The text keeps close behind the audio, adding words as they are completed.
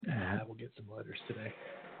We'll get some letters today.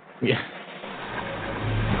 Yeah.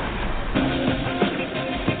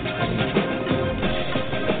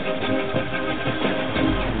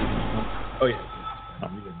 Oh, yeah.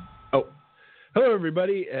 Oh. Hello,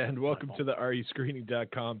 everybody, and welcome to the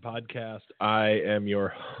RUScreening.com podcast. I am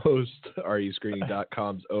your host,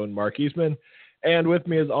 RUScreening.com's own Mark Eastman, and with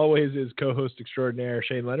me, as always, is co-host extraordinaire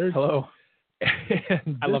Shane Leonard. Hello.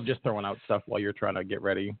 And I love just throwing out stuff while you're trying to get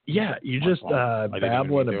ready. Yeah, you just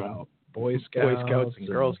babbling about Boy Scouts and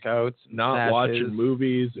Girl Scouts, not Natchez. watching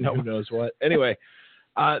movies, and who knows what. Anyway,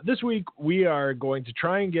 this week we are going to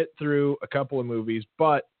try and get through a couple of movies,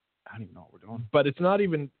 but I don't even know what we're doing. But it's not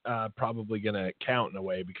even probably going to count in a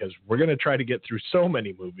way because we're going to try to get through so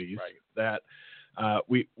many movies that I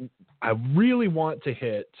really want to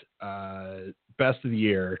hit Best of the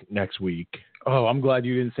Year next week. Oh, I'm glad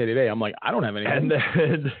you didn't say today. I'm like, I don't have anything.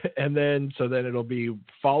 And then it'll be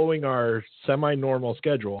following our semi-normal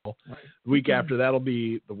schedule. Right. The week after that'll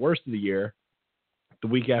be the worst of the year. The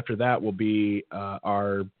week after that will be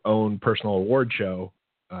our own personal award show.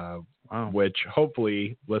 Which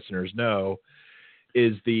hopefully listeners know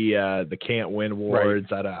is the Can't Win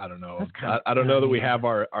Awards. Right. I don't know. I don't know that we have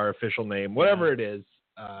our official name. Whatever it is,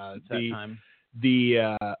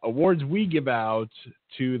 the awards we give out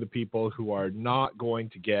to the people who are not going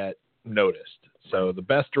to get noticed. So the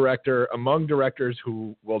best director among directors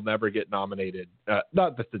who will never get nominated.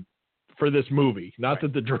 Not that for this movie, not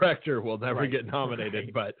that the director will never get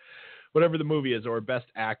nominated, but whatever the movie is, or best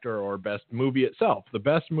actor or best movie itself, the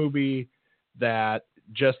best movie that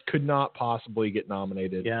just could not possibly get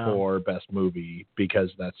nominated for best movie because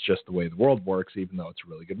that's just the way the world works, even though it's a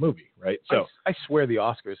really good movie, right? So I swear the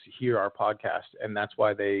Oscars hear our podcast, and that's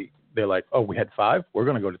why they're like, oh, we had 5, we're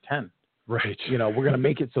going to go to 10. Right. You know, we're going to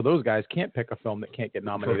make it so those guys can't pick a film that can't get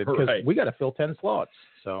nominated because we got to fill 10 slots.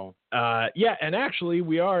 So and actually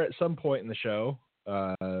we are at some point in the show,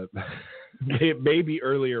 maybe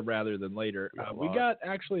earlier rather than later. We got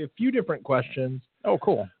actually a few different questions. Oh,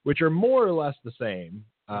 cool. Which are more or less the same.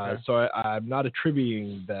 So I'm not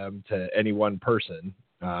attributing them to any one person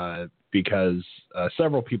because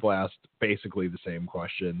several people asked basically the same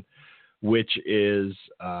question, which is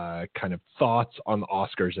kind of thoughts on the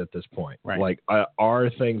Oscars at this point. Right. Like, are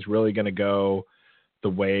things really going to go the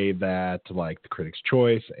way that like the Critics'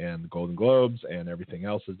 Choice and the Golden Globes and everything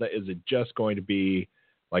else is it just going to be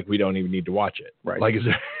like we don't even need to watch it? Right. Like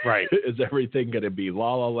is everything going to be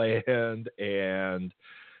La La Land and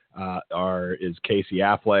is Casey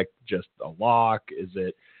Affleck just a lock?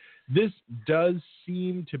 This does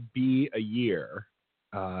seem to be a year,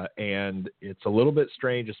 and it's a little bit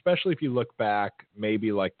strange, especially if you look back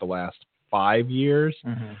maybe like the last 5 years.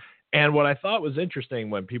 Mm-hmm. And what I thought was interesting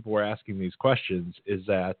when people were asking these questions is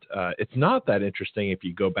that it's not that interesting if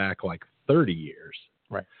you go back like 30 years.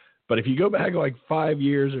 Right. But if you go back like 5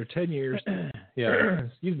 years or 10 years,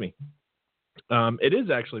 excuse me, it is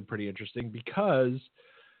actually pretty interesting because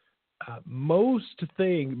most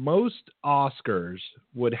Oscars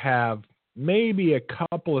would have maybe a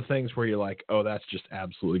couple of things where you're like, oh, that's just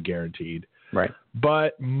absolutely guaranteed. Right.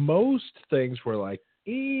 But most things were like,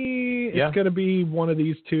 it's going to be one of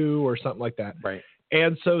these two or something like that. Right.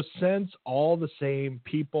 And so since all the same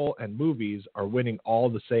people and movies are winning all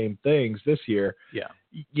the same things this year,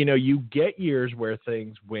 you know, you get years where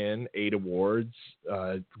things win 8 awards,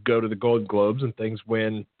 go to the Golden Globes and things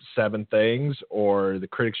win 7 things, or the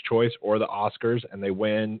Critics' Choice or the Oscars, and they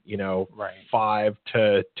win, 5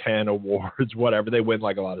 to 10 awards, whatever. They win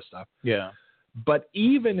like a lot of stuff. Yeah. But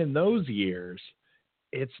even in those years,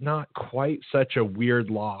 it's not quite such a weird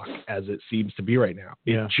lock as it seems to be right now.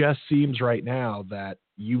 Yeah. It just seems right now that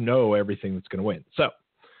you know everything that's going to win. So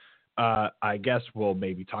I guess we'll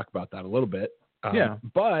maybe talk about that a little bit.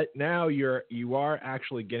 But now you are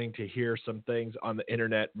actually getting to hear some things on the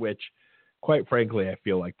internet, which, quite frankly, I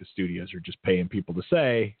feel like the studios are just paying people to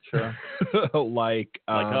say. Sure. like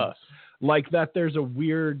us. Like that there's a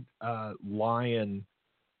weird Lion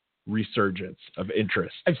resurgence of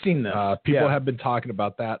interest. I've seen this. People have been talking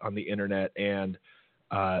about that on the internet, and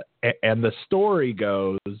the story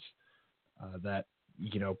goes that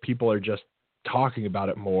people are just talking about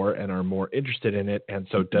it more and are more interested in it, and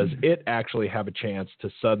so does it actually have a chance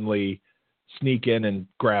to suddenly sneak in and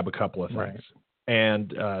grab a couple of things? Right.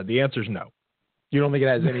 And the answer is no. You don't think it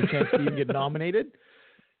has any chance to even get nominated?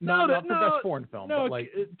 Not for best foreign film, no, but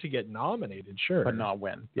like to get nominated, sure, but not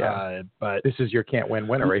win. Yeah, but this is your can't win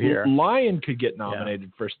winner right here. Lion could get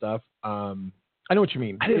nominated for stuff. I know what you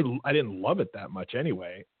mean. I didn't love it that much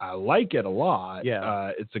anyway. I like it a lot.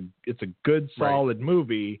 Yeah, it's a good solid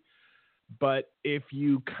movie, but if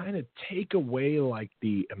you kind of take away like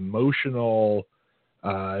the emotional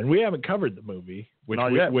And we haven't covered the movie, which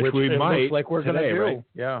Not we, yet, which we it might looks like we're today, gonna do. right?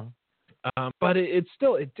 Yeah. But it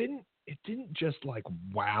didn't just like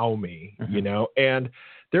wow me, Mm-hmm. you know. And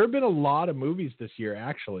there have been a lot of movies this year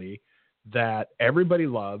actually that everybody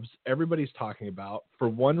loves, everybody's talking about. For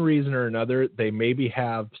one reason or another, they maybe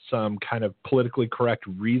have some kind of politically correct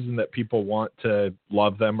reason that people want to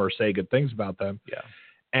love them or say good things about them. Yeah.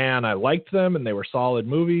 And I liked them, and they were solid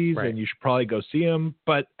movies, Right. and you should probably go see them.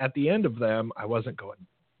 But at the end of them, I wasn't going,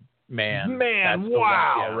 Man, wow, that's the one,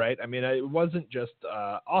 yeah. right? I mean, it wasn't just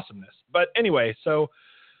awesomeness. But anyway, so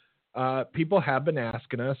people have been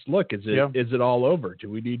asking us, look, is it all over? Do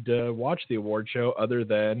we need to watch the award show other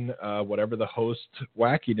than whatever the host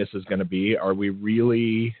wackiness is going to be? Are we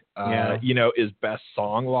really, you know, is best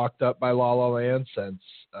song locked up by La La Land since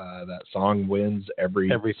that song wins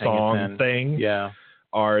everything song thing? Yeah.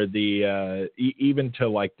 Are the even to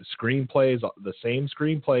like the screenplays, the same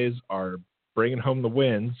screenplays are bringing home the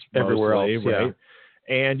wins everywhere mostly, else, right?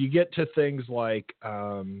 Yeah. And you get to things like,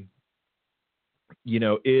 you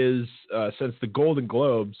know, since the Golden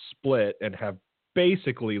Globes split and have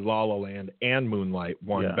basically La La Land and Moonlight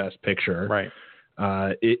won Best Picture, right?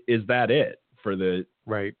 Is that it for the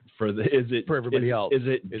for everybody else? Is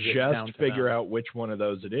it just figure out which one of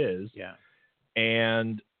those it is? Yeah.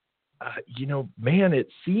 And you know, man, it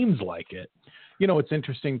seems like it. You know, it's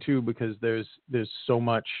interesting too because there's so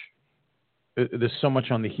much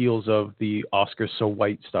on the heels of the Oscars So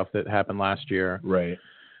White stuff that happened last year, right?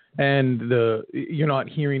 And you're not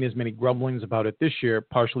hearing as many grumblings about it this year,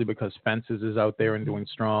 partially because Fences is out there and doing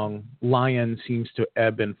strong. Lion seems to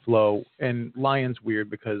ebb and flow, and Lion's weird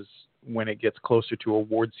because when it gets closer to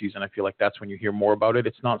award season, I feel like that's when you hear more about it.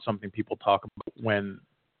 It's not something people talk about when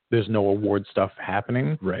there's no award stuff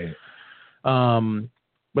happening, right?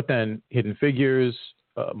 But then Hidden Figures,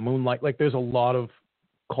 Moonlight, like there's a lot of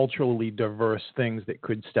culturally diverse things that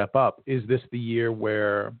could step up. Is this the year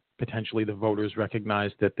where potentially the voters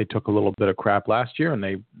recognize that they took a little bit of crap last year and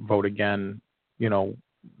they vote again, you know,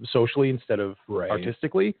 socially instead of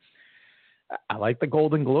artistically? I like the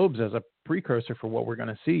Golden Globes as a precursor for what we're going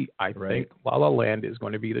to see. I think La La Land is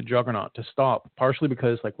going to be the juggernaut to stop, partially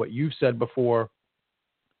because like what you've said before,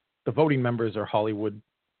 the voting members are Hollywood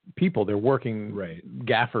people. They're working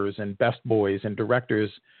gaffers and best boys and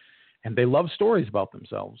directors, and they love stories about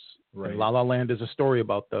themselves. Right. And La La Land is a story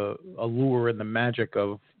about the allure and the magic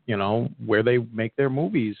of, you know, where they make their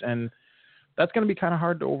movies. And that's going to be kind of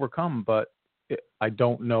hard to overcome, but I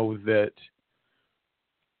don't know that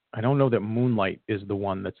Moonlight is the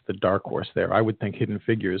one that's the dark horse there. I would think Hidden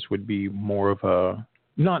Figures would be more of a,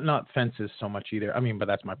 not Fences so much either. I mean, but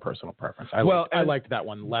that's my personal preference. I liked that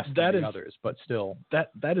one less than the others, but still.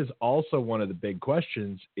 That is also one of the big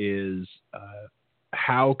questions is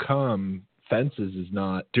how come Fences is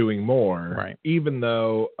not doing more, even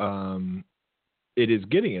though it is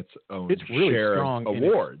getting its own share of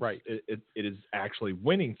awards. It is actually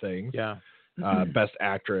winning things. Yeah. Best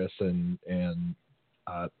actress and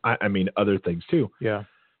I mean other things too. Yeah.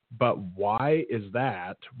 But why is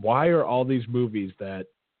that? Why are all these movies that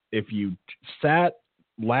if you sat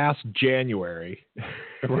last January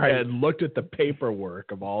and looked at the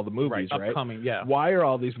paperwork of all the movies, upcoming, why are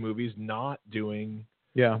all these movies not doing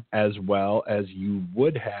as well as you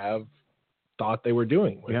would have thought they were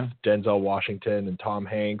doing with Denzel Washington and Tom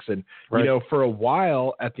Hanks? And, you know, for a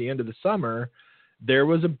while at the end of the summer, there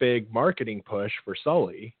was a big marketing push for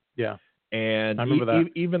Sully. Yeah. And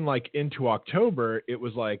even like into October, it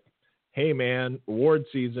was like, hey, man, award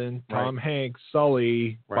season, Tom Hanks,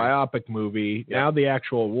 Sully, biopic movie. Yeah. Now the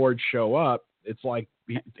actual awards show up. It's like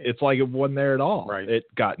it wasn't there at all. Right. It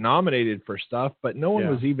got nominated for stuff, but no one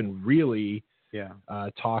was even really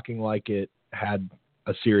talking like it had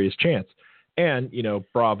a serious chance. And, you know,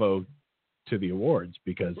 bravo to the awards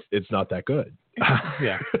because it's not that good.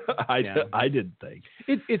 I didn't think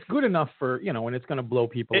it's good enough for, you know, and it's going to blow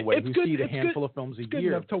people away who see the handful of films a year. Good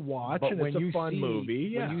enough to watch, but and it's a fun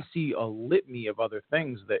movie. When you see a litany of other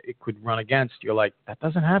things that it could run against, you're like, that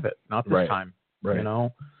doesn't have it. Not this time. Right. You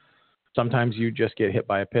know, sometimes you just get hit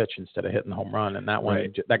by a pitch instead of hitting the home run, and that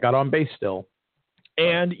one that got on base still.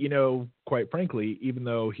 And, you know, quite frankly, even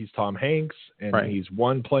though he's Tom Hanks and he's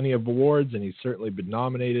won plenty of awards and he's certainly been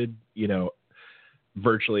nominated, you know,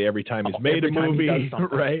 virtually every time he's made a movie,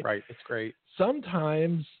 right? It's great.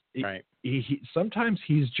 Sometimes, sometimes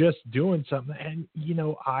he's just doing something, and you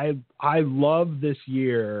know, I love this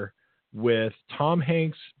year with Tom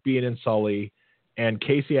Hanks being in Sully, and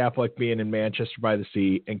Casey Affleck being in Manchester by the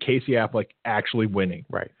Sea, and Casey Affleck actually winning,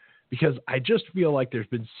 right? Because I just feel like there's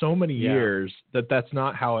been so many years that that's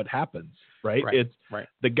not how it happens. right? Right, It's right.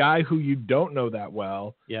 the guy who you don't know that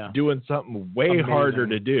well Yeah. doing something way Amazing. harder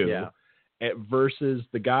to do. Yeah. Versus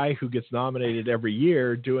the guy who gets nominated every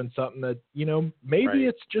year doing something that, maybe Right.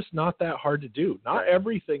 it's just not that hard to do. Not Right.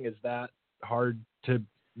 everything is that hard to,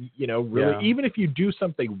 really, Yeah. even if you do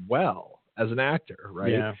something well as an actor,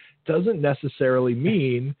 right? Yeah. Doesn't necessarily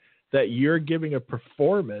mean that you're giving a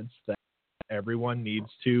performance that everyone needs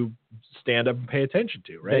to stand up and pay attention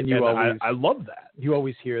to, right? Then you always- I love that. You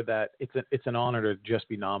always hear that it's an honor to just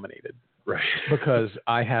be nominated. Right. Because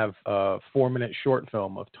I have a 4-minute short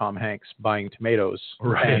film of Tom Hanks buying tomatoes,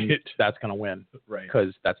 Right. and that's going to win, Right.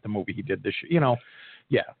 because that's the movie he did this year.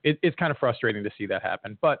 Yeah, it's kind of frustrating to see that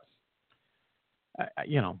happen. But,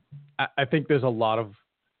 I think there's a lot of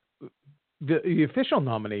the official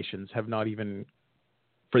nominations have not even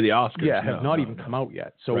For the Oscars. have not even come out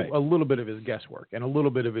yet. So Right. a little bit of it is guesswork, and a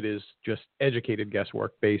little bit of it is just educated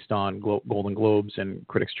guesswork based on Golden Globes and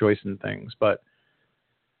Critics' Choice and things. But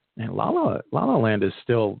man, La La Land is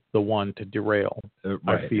still the one to derail.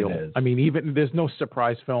 Right, I feel. it is. I mean, even there's no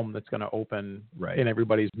surprise film that's going to open Right. in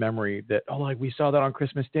everybody's memory that we saw that on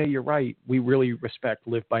Christmas Day. You're right. We really respect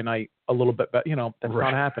Live by Night a little bit, but that's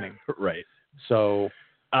Right. not happening. Right. So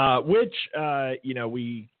Which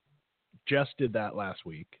we just did that last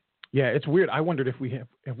week. yeah, it's weird. I wondered if we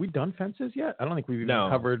have we done Fences yet? I don't think we've even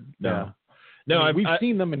covered. No. Yeah. No, I mean, we've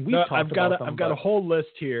seen them and we've talked I've got about them. I've got a whole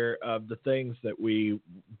list here of the things that we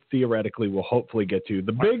theoretically will hopefully get to.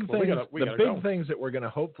 The big things that we're going to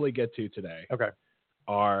hopefully get to today. Okay.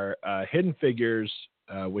 Are Hidden Figures,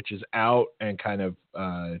 which is out and kind of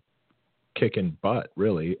kicking butt.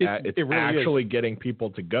 Really, it's it really actually getting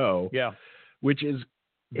people to go. Yeah. Which is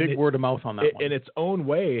big word of mouth on that one. In its own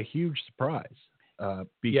way, a huge surprise.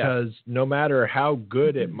 Because no matter how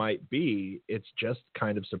good it might be, it's just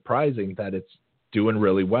kind of surprising that it's doing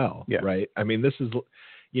really well, right? I mean, this is,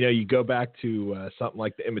 you go back to something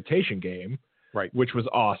like The Imitation Game, right, which was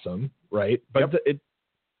awesome, right? But it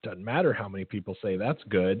doesn't matter how many people say that's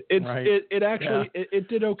good. It actually it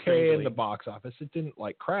did okay in the box office. It didn't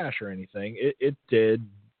like crash or anything. It did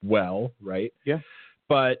well, right? Yeah.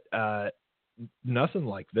 But nothing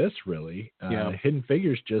like this really. Hidden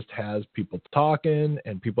Figures just has people talking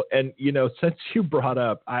and since you brought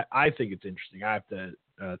up, I think it's interesting. I have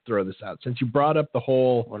to throw this out. Since you brought up the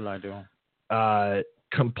whole what did I do?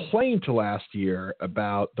 Complaint last year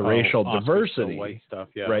about the racial diversity white stuff,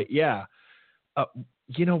 right? Yeah.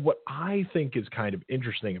 What I think is kind of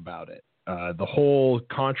interesting about it, the whole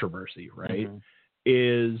controversy, right,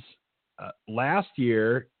 is last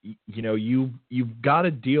year, you've got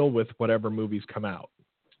to deal with whatever movies come out.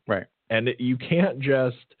 Right. And you can't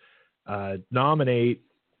just nominate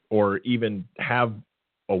or even have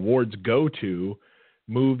awards go to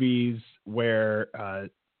movies where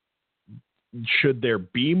should there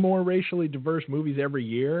be more racially diverse movies every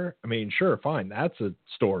year? I mean, sure, fine. That's a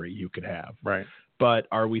story you could have. Right. But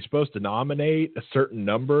are we supposed to nominate a certain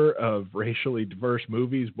number of racially diverse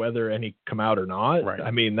movies, whether any come out or not? Right.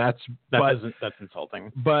 I mean, that's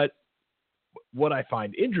insulting. But what I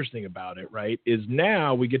find interesting about it, right, is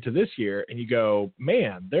now we get to this year and you go,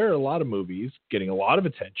 man, there are a lot of movies getting a lot of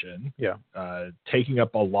attention, taking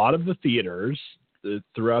up a lot of the theaters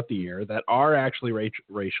throughout the year that are actually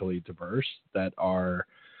racially diverse, that are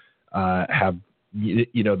have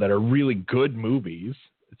that are really good movies.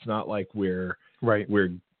 It's not like we're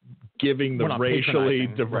giving the racially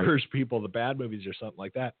diverse people the bad movies or something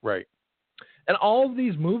like that. Right. And all of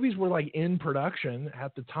these movies were like in production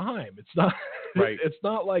at the time. It's not It's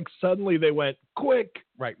not like suddenly they went quick.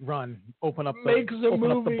 Right. Run. Open up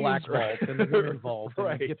the black vault and the women vault.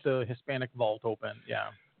 Right. And get the Hispanic vault open. Yeah.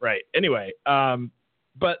 Right. Anyway,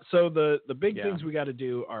 but so the big things we got to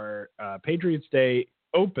do are Patriots Day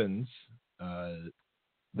opens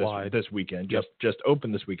this weekend. Just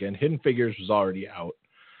opened this weekend. Hidden Figures was already out.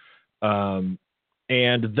 And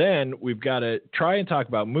then we've got to try and talk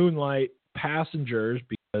about Moonlight, Passengers,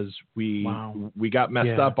 because we got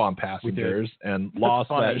messed up on Passengers and lost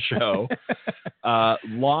that show.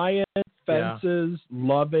 Lion, Fences,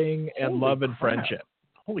 Loving, and Love and Friendship.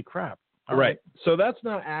 Holy crap. All right. So that's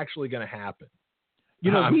not actually going to happen.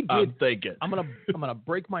 I'm thinking. I'm gonna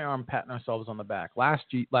break my arm patting ourselves on the back. Last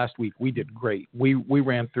week we did great. We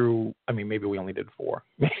ran through. I mean, maybe we only did 4.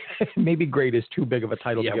 Maybe great is too big of a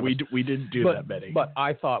title. Yeah, to give we didn't do that many. But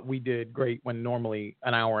I thought we did great when normally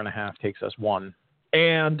an hour and a half takes us 1.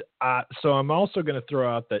 And so I'm also going to throw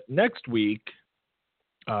out that next week,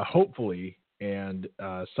 hopefully, and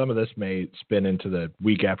some of this may spin into the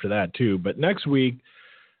week after that too. But next week.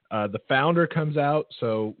 The Founder comes out,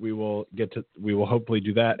 so we will hopefully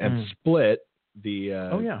do that. And Split, the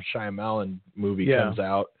Shyamalan movie, comes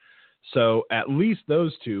out. So at least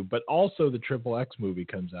those two, but also the Triple X movie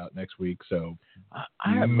comes out next week. So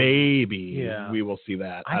maybe we will see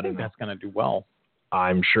that. I think that's going to do well.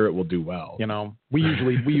 I'm sure it will do well. You know, we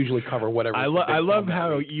usually cover whatever. I love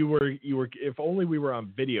how you were. If only we were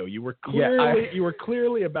on video. You were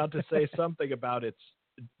clearly about to say something about its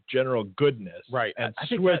general goodness, right? And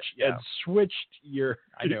switched your.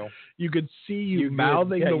 I know. You could see you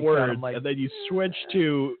mouthing the words, like, and then you switched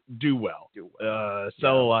to do well.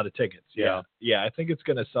 Sell a lot of tickets. Yeah. I think it's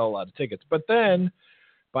going to sell a lot of tickets, but then.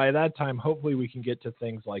 By that time, hopefully we can get to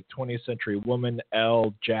things like 20th Century Woman,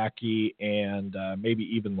 Elle, Jackie, and maybe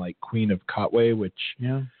even like Queen of Katwe, which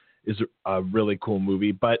is a really cool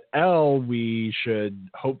movie. But Elle, we should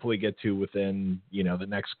hopefully get to within, the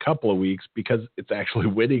next couple of weeks because it's actually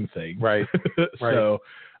winning things. Right. So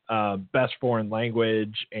Best Foreign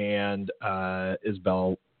Language and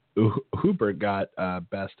Isabelle Huppert got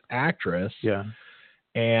Best Actress. Yeah.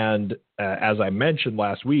 And as I mentioned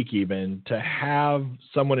last week, even to have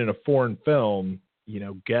someone in a foreign film,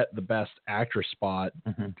 get the Best Actress spot,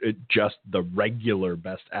 just the regular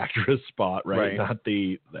Best Actress spot, right? Not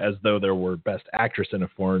as though there were Best Actress in a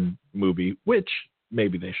foreign movie, which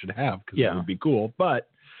maybe they should have because it would be cool. But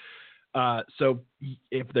so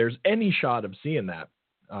if there's any shot of seeing that,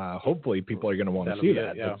 hopefully people are going to want to see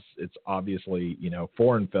that. It's obviously,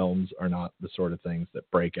 foreign films are not the sort of things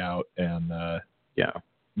that break out and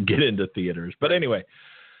get into theaters. But anyway,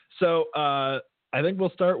 so I think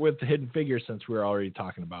we'll start with Hidden Figures since we're already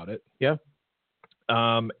talking about it. Yeah.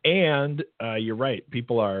 And you're right.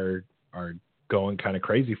 People are going kind of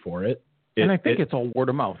crazy for it. And I think it's all word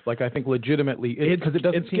of mouth. Like I think legitimately, because it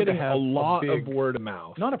doesn't seem to have a lot of word of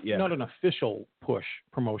mouth. Not an official push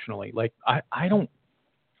promotionally. Like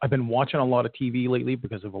I've been watching a lot of TV lately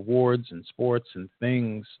because of awards and sports and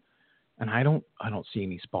things, and I don't see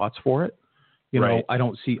any spots for it. I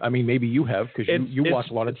don't see. I mean, maybe you have because you watch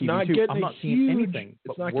a lot of TV too. I'm not seeing anything.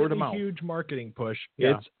 It's not word getting of mouth. A huge marketing push.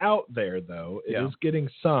 Yeah. It's out there though. It is getting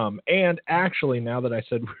some. And actually, now that I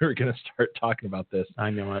said we were going to start talking about this,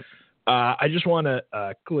 I know it. I just want to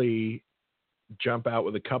quickly jump out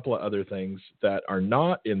with a couple of other things that are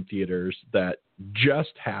not in theaters that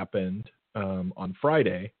just happened on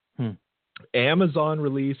Friday. Amazon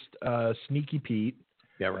released Sneaky Pete.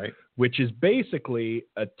 Yeah, right. Which is basically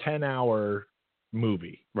a 10-hour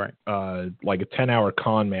movie, right? Like a 10-hour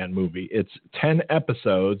con man movie. It's 10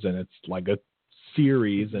 episodes and it's like a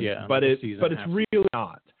series, but it's really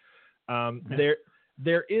not.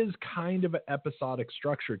 There is kind of an episodic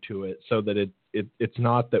structure to it, so that it's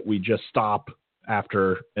not that we just stop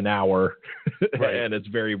after an hour and it's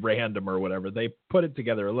very random or whatever. They put it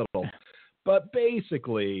together a little, but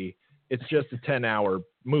basically it's just a 10-hour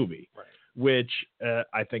movie. Right. Which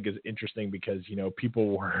I think is interesting because,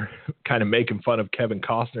 people were kind of making fun of Kevin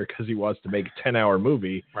Costner because he wants to make a 10-hour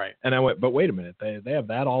movie. Right. And I went, but wait a minute, they have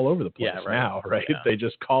that all over the place now, right? Yeah. They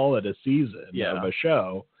just call it a season of a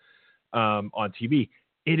show on TV.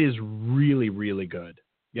 It is really, really good.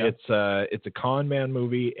 Yeah. It's a con man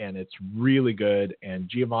movie and it's really good. And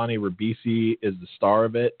Giovanni Ribisi is the star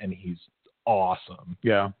of it and he's awesome.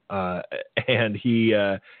 Yeah. And he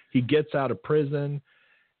gets out of prison.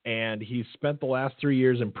 And he spent the last 3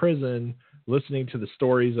 years in prison listening to the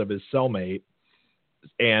stories of his cellmate,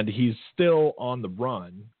 and he's still on the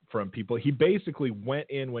run from people. He basically went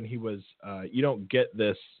in when he was, you don't get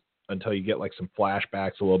this until you get like some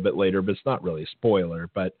flashbacks a little bit later, but it's not really a spoiler,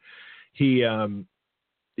 but he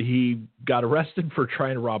got arrested for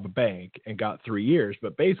trying to rob a bank and got 3 years.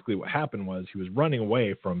 But basically what happened was he was running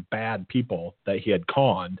away from bad people that he had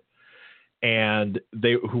conned and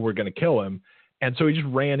who were going to kill him. And so he just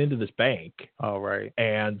ran into this bank. Oh, right.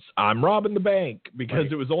 And I'm robbing the bank because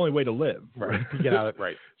it was the only way to live. Right. To get out of it.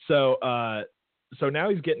 Right. So now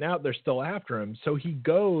he's getting out. They're still after him. So he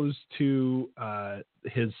goes to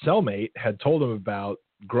his cellmate had told him about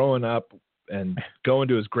growing up and going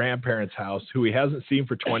to his grandparents' house, who he hasn't seen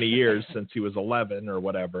for 20 years since he was 11 or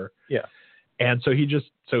whatever. Yeah. And so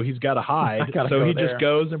he's got to hide. So he just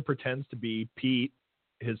goes and pretends to be Pete,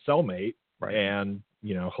 his cellmate. Right. And,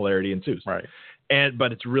 hilarity ensues. Right.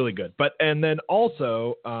 But it's really good. And then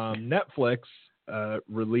also Netflix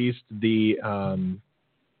released the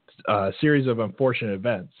series of unfortunate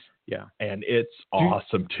events. Yeah. And it's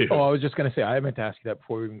awesome too. Oh, I was just going to say, I meant to ask you that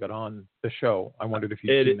before we even got on the show. I wondered if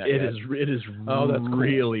you'd seen that yet. It is that's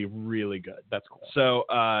really, really good. That's cool. So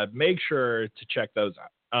make sure to check those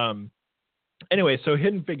out. Anyway, so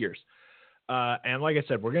Hidden Figures. And like I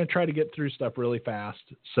said, we're going to try to get through stuff really fast.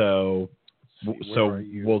 So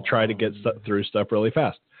we'll try to get through stuff really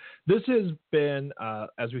fast. This has been,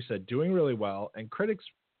 as we said, doing really well, and critics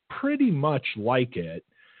pretty much like it.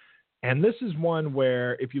 And this is one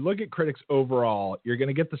where if you look at critics overall, you're going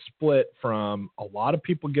to get the split from a lot of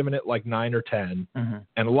people giving it like 9 or 10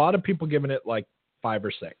 and a lot of people giving it like 5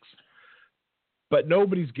 or 6. But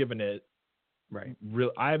nobody's given it right.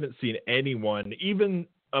 I haven't seen anyone, even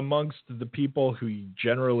amongst the people who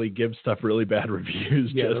generally give stuff really bad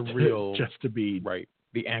reviews, just to be right.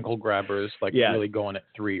 The ankle grabbers, like really going at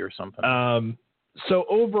 3 or something. So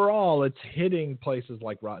overall, it's hitting places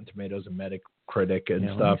like Rotten Tomatoes and Metacritic and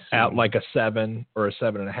stuff at like a 7 or a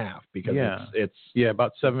 7.5 because it's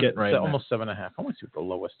about 7, getting right almost 7.5. I want to see what the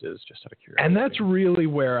lowest is, just out of curiosity. And that's really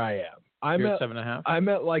where I am. I'm at 7.5. I'm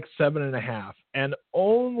at like 7.5, and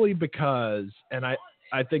only because, and I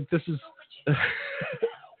think this is,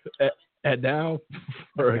 and now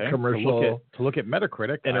for a commercial to look at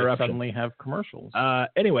Metacritic, I suddenly have commercials.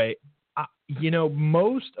 Anyway.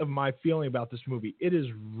 Most of my feeling about this movie, it is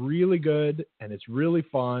really good and it's really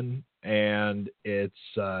fun and it's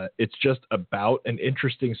just about an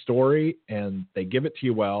interesting story and they give it to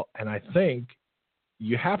you well. And I think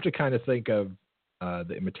you have to kind of think of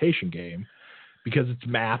The Imitation Game because it's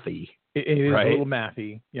mathy. It is a little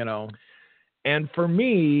mathy, And for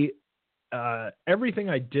me, everything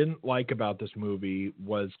I didn't like about this movie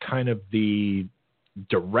was kind of the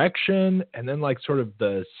direction and then like sort of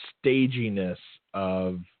the staginess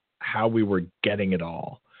of how we were getting it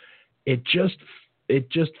all. It just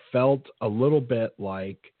felt a little bit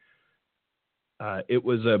like it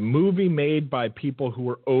was a movie made by people who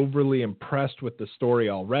were overly impressed with the story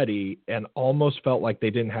already and almost felt like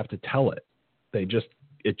they didn't have to tell it.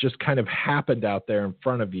 It just kind of happened out there in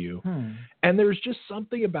front of you. And there's just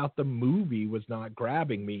something about the movie was not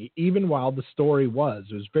grabbing me even while the story was.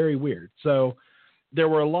 It was very weird. So there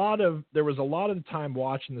was a lot of the time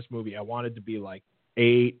watching this movie, I wanted to be like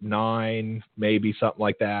 8, 9, maybe something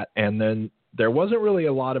like that. And then there wasn't really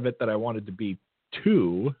a lot of it that I wanted to be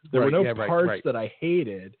 2. There were no parts that I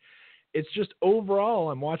hated. It's just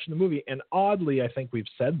overall, I'm watching the movie. And oddly, I think we've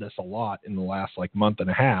said this a lot in the last like month and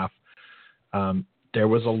a half. There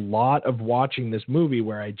was a lot of watching this movie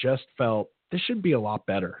where I just felt this should be a lot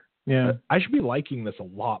better. Yeah, I should be liking this a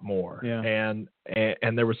lot more. Yeah. And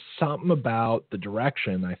there was something about the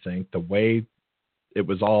direction, I think, the way it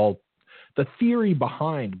was all, the theory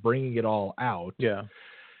behind bringing it all out. Yeah.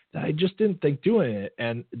 That I just didn't think doing it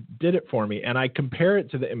and did it for me. And I compare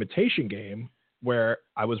it to The Imitation Game where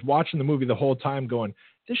I was watching the movie the whole time going,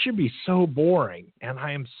 this should be so boring. And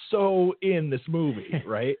I am so in this movie.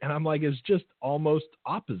 Right. And I'm like, it's just almost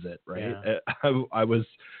opposite. Right. Yeah. I was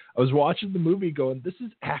watching the movie going, this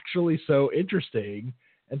is actually so interesting.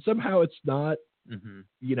 And somehow it's not,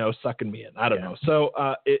 sucking me in. I don't know. So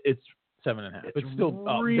it's 7.5. It's still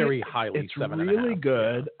very highly. It's 7.5. really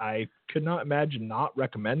good. Yeah. I could not imagine not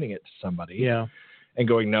recommending it to somebody. Yeah. And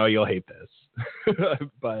going, no, you'll hate this.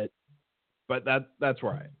 but that's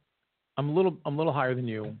where I am. I'm a little higher than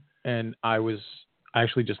you, and I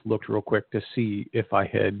actually just looked real quick to see if I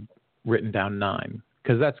had written down 9,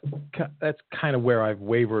 because that's kind of where I've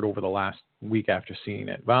wavered over the last week after seeing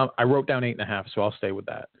it. But I wrote down 8.5, so I'll stay with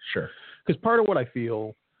that. Sure. Because part of what I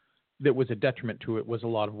feel that was a detriment to it was a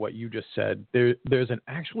lot of what you just said. There's an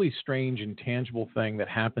actually strange, intangible thing that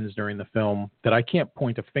happens during the film that I can't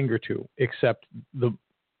point a finger to, except the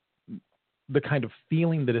kind of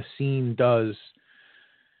feeling that a scene does.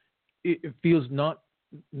 It feels not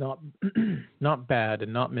bad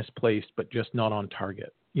and not misplaced, but just not on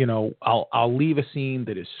target. I'll leave a scene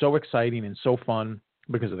that is so exciting and so fun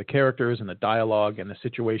because of the characters and the dialogue and the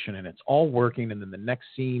situation, and it's all working. And then the next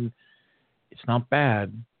scene, it's not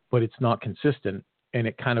bad, but it's not consistent. And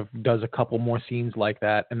it kind of does a couple more scenes like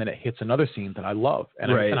that, and then it hits another scene that I love.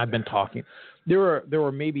 And I've been talking. There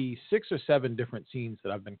were maybe 6 or 7 different scenes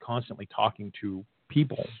that I've been constantly talking to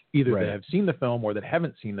people, either that have seen the film or that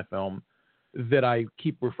haven't seen the film, that I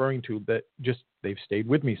keep referring to, that just they've stayed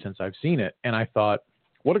with me since I've seen it. And I thought,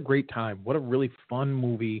 what a great time. What a really fun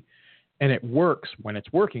movie. And it works when it's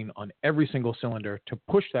working on every single cylinder to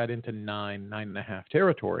push that into 9.5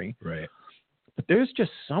 territory. Right. But there's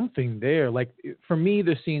just something there. Like for me,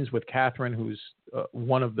 the scenes with Catherine, who's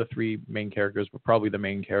one of the 3 main characters, but probably the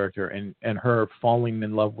main character, and her falling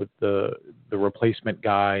in love with the replacement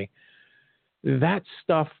guy, that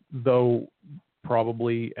stuff, though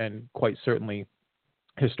probably and quite certainly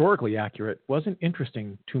historically accurate, wasn't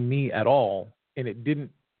interesting to me at all. And it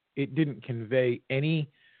didn't convey any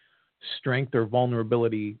strength or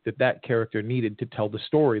vulnerability that character needed to tell the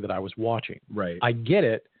story that I was watching. Right. I get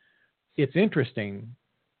it. It's interesting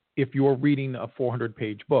if you're reading a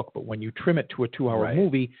 400-page book, but when you trim it to a 2-hour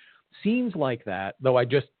movie, scenes like that, though I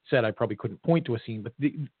just said I probably couldn't point to a scene, but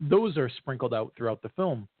those are sprinkled out throughout the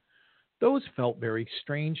film. those felt very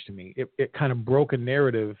strange to me. It kind of broke a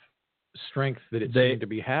narrative strength that it seemed to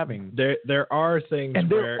be having. There are things, and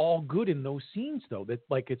they're all good in those scenes, though. That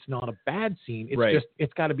like it's not a bad scene. It's right. just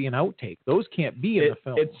it's got to be an outtake. Those can't be in the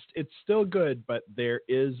film. It's still good, but there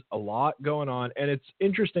is a lot going on, and it's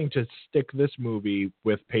interesting to stick this movie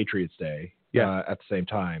with Patriots Day at the same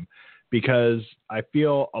time, because I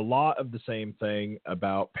feel a lot of the same thing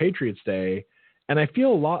about Patriots Day, and I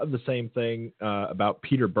feel a lot of the same thing about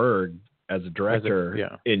Peter Berg as a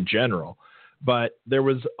director in general. But there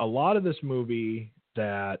was a lot of this movie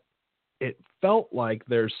that it felt like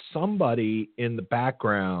there's somebody in the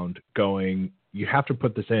background going, you have to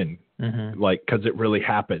put this in, like, because it really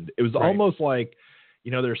happened. It was almost like,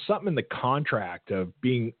 there's something in the contract of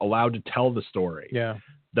being allowed to tell the story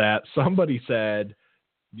that somebody said,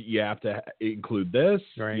 you have to include this,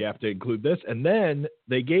 you have to include this. And then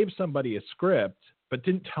they gave somebody a script, but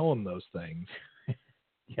didn't tell them those things.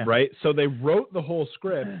 Right. So they wrote the whole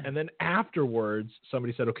script, and then afterwards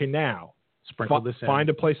somebody said, okay, now sprinkle this in. Find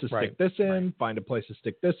a place to stick this in, find a place to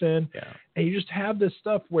stick this in. And you just have this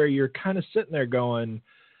stuff where you're kind of sitting there going,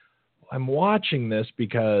 I'm watching this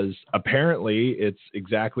because apparently it's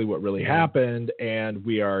exactly what really happened, and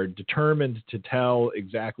we are determined to tell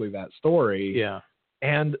exactly that story.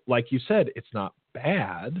 And like you said, it's not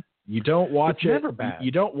bad. You don't watch it. Never bad.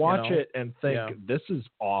 You don't watch it and think this is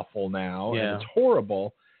awful now and it's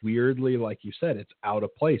horrible. Weirdly, like you said, it's out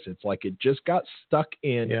of place. It's like it just got stuck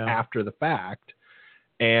in after the fact,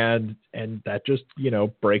 and that just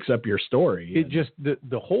breaks up your story. It just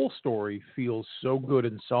the whole story feels so good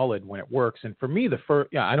and solid when it works. And for me,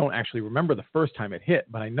 I don't actually remember the first time it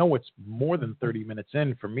hit, but I know it's more than 30 minutes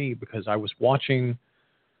in for me because I was watching.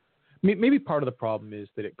 Maybe part of the problem is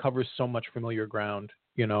that it covers so much familiar ground.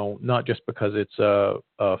 Not just because it's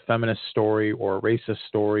a feminist story or a racist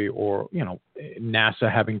story or,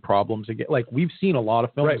 NASA having problems again. Like we've seen a lot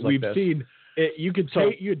of films like this. We've seen it.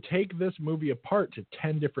 You'd take this movie apart to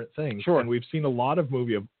 10 different things. Sure. And we've seen a lot of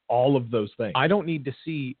movie of all of those things. I don't need to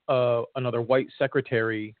see another white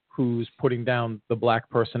secretary who's putting down the black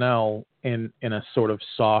personnel in a sort of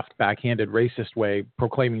soft, backhanded, racist way,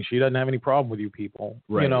 proclaiming she doesn't have any problem with you people.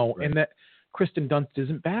 And that Kristen Dunst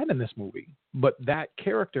isn't bad in this movie, but that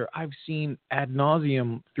character I've seen ad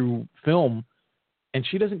nauseum through film, and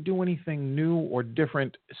she doesn't do anything new or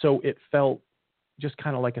different. So it felt just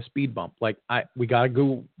kind of like a speed bump. Like we got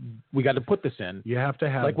to put this in. You have to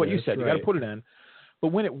have, like what you said, you got to put it in. But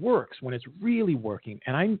when it works, when it's really working,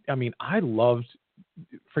 and I loved,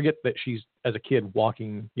 forget that she's as a kid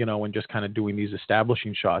walking, and just kind of doing these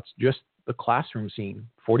establishing shots, just the classroom scene,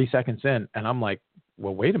 40 seconds in. And I'm like,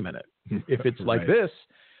 well, wait a minute. If it's like this,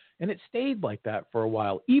 and it stayed like that for a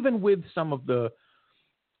while, even with some of the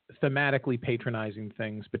thematically patronizing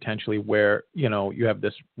things potentially where, you have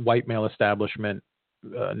this white male establishment,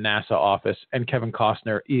 NASA office, and Kevin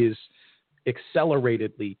Costner is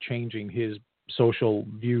acceleratedly changing his social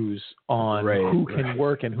views on who can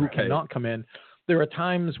work and who cannot come in. There are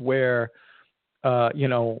times where,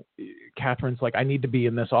 Catherine's like, I need to be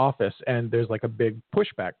in this office. And there's like a big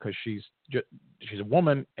pushback because she's a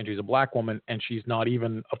woman and she's a black woman and she's not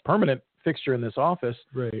even a permanent fixture in this office.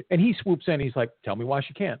 Right. And he swoops in. He's like, tell me why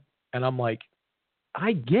she can't. And I'm like,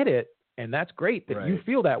 I get it. And that's great that you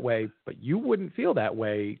feel that way, but you wouldn't feel that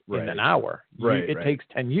way in an hour. It takes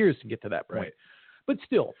 10 years to get to that point. But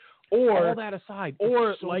still, all that aside,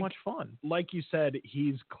 it's so much fun. Like you said,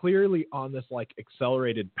 he's clearly on this like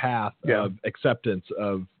accelerated path of acceptance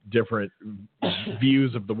of different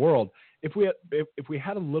views of the world. If we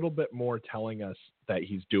had a little bit more telling us that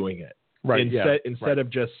he's doing it, instead of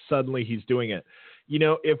just suddenly he's doing it.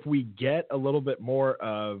 If we get a little bit more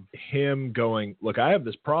of him going, look, I have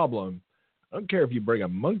this problem. I don't care if you bring a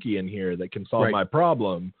monkey in here that can solve my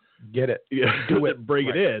problem. Get it. Do it. Bring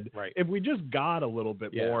it in. Right. If we just got a little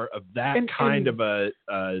bit more of that kind of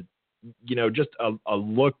just a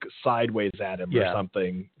look sideways at him or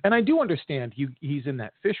something. And I do understand he's in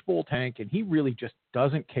that fishbowl tank and he really just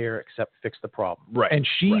doesn't care except fix the problem. Right. And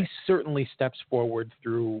she certainly steps forward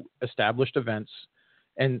through established events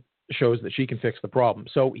and shows that she can fix the problem.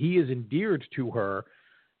 So he is endeared to her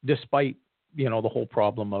despite the whole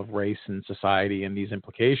problem of race and society and these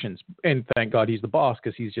implications. And thank God he's the boss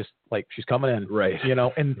because he's just like, she's coming in. Right.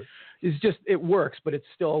 And it's just, it works, but it's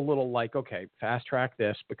still a little like, okay, fast track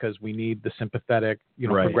this because we need the sympathetic,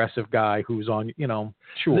 progressive guy who's on,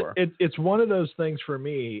 sure. It's one of those things for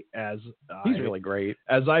me he's really great.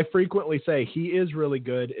 As I frequently say, he is really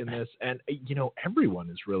good in this. And, everyone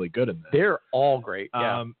is really good in this. They're all great.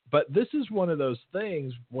 Yeah. But this is one of those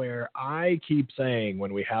things where I keep saying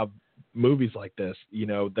when we have movies like this, you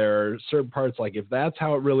know, there are certain parts like if that's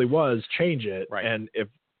how it really was, change it. Right. And if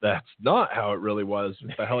that's not how it really was,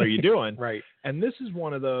 what the hell are you doing? Right. And this is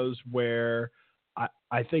one of those where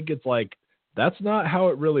I think it's like, that's not how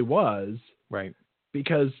it really was. Right.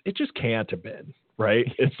 Because it just can't have been. Right.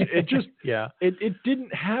 It just, yeah. It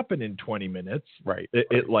didn't happen in 20 minutes. Right.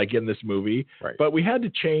 It like in this movie. Right. But we had to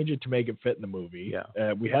change it to make it fit in the movie.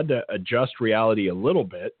 Yeah. We had to adjust reality a little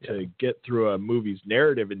bit to get through a movie's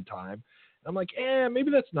narrative in time. And I'm like,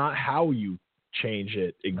 maybe that's not how you change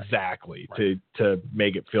it exactly to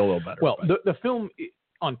make it feel a little better. Well, the film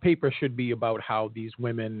on paper should be about how these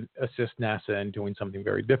women assist NASA in doing something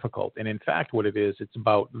very difficult. And in fact, what it is, it's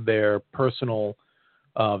about their personal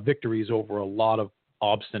victories over a lot of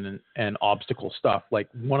obstinate and obstacle stuff. Like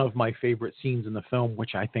one of my favorite scenes in the film,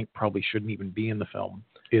 which I think probably shouldn't even be in the film,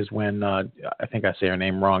 is when I think I say her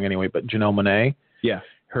name wrong anyway, but Janelle Monáe. Yeah.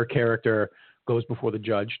 Her character goes before the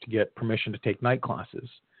judge to get permission to take night classes.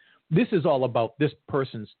 This is all about this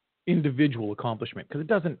person's individual accomplishment, because it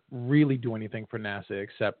doesn't really do anything for NASA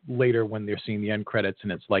except later when they're seeing the end credits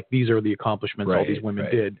and it's like, these are the accomplishments all these women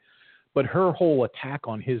did. But her whole attack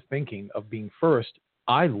on his thinking of being first,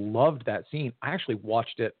 I loved that scene. I actually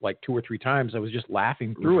watched it like 2 or 3 times. I was just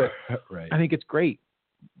laughing through it. I think it's great,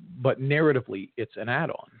 but narratively it's an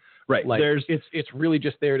add-on. Right. Like it's really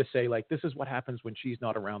just there to say, like, this is what happens when she's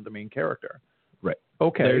not around the main character. Right.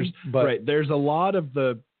 Okay. There's a lot of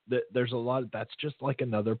that's just like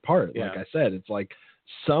another part. Yeah. Like I said, it's like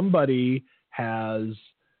somebody has,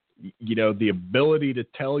 you know, the ability to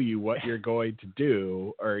tell you what you're going to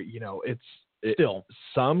do, or, you know, it's still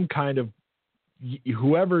some kind of,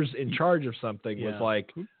 whoever's in charge of something was like,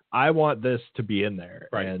 I want this to be in there.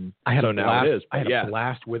 Right. And I had so a now blast. it is. I had a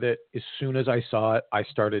blast with it. As soon as I saw it, I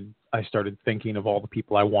started thinking of all the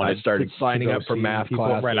people I wanted. I started signing up for math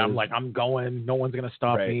classes. Right. I'm like, I'm going. No one's going to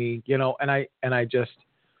stop me. You know, and I just,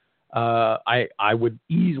 I would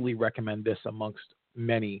easily recommend this amongst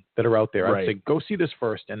many that are out there. I'd say go see this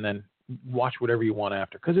first and then watch whatever you want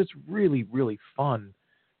after, because it's really, really fun.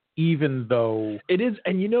 Even though it is,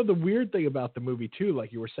 and you know, the weird thing about the movie too,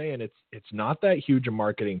 like you were saying, it's not that huge a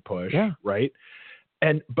marketing push, right?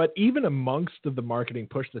 But even amongst the marketing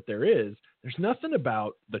push that there is, there's nothing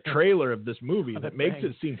about the trailer of this movie that makes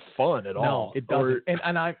it seem fun at all. No, it doesn't.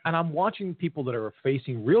 And I'm watching people that are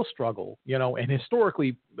facing real struggle, you know, and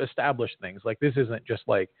historically established things. Like, this isn't just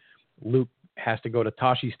like Luke has to go to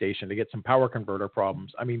Tashi Station to get some power converter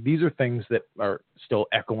problems. I mean, these are things that are still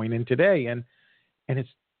echoing in today, and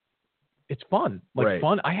it's fun,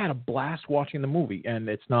 fun. I had a blast watching the movie, and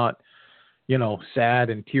it's not, you know, sad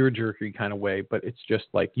and tear-jerky kind of way, but it's just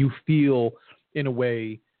like you feel in a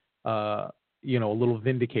way, you know, a little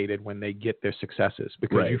vindicated when they get their successes,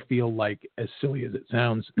 because you feel like, as silly as it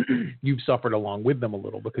sounds, you've suffered along with them a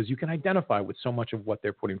little, because you can identify with so much of what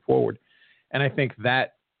they're putting forward. And I think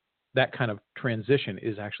that kind of transition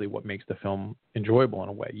is actually what makes the film enjoyable in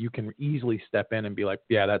a way. You can easily step in and be like,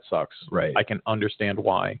 yeah, that sucks. Right. I can understand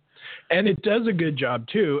why. And it does a good job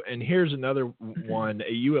too. And here's another one.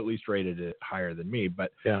 You at least rated it higher than me,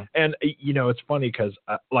 but and you know, it's funny because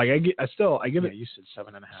like I give it, you said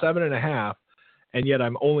 7.5. 7.5, and yet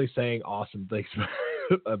I'm only saying awesome things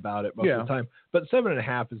about it most of the time. But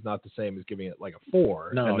 7.5 is not the same as giving it like a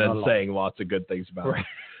 4 and then saying lots of good things about it.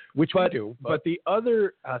 Which we do. But the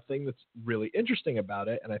other thing that's really interesting about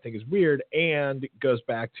it, and I think is weird, and goes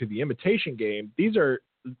back to The Imitation Game.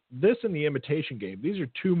 This and The Imitation Game, these are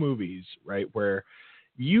 2 movies, right, where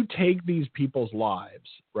you take these people's lives,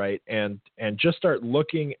 right, and just start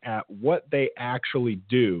looking at what they actually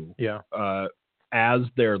do as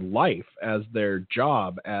their life, as their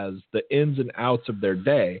job, as the ins and outs of their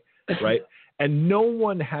day, right? And no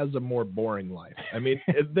one has a more boring life. I mean,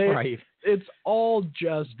 it's all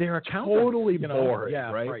just they're totally boring,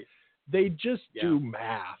 right? They just do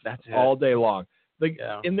math all day long.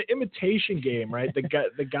 In The Imitation Game, right? The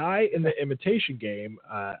guy in The Imitation Game,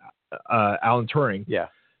 Alan Turing,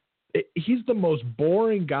 he's the most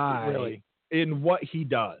boring guy in what he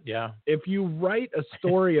does. Yeah. If you write a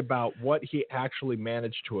story about what he actually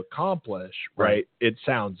managed to accomplish, right, it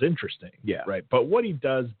sounds interesting. Yeah. Right. But what he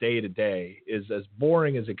does day to day is as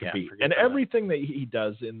boring as it could be. And everything that he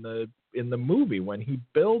does in the movie, when he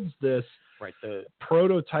builds this the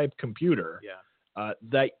prototype computer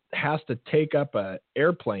that has to take up a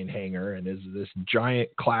airplane hangar and is this giant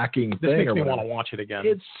clacking thing. This makes me want to watch it again.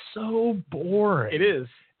 It's so boring. It is.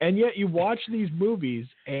 And yet you watch these movies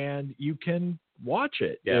and you can watch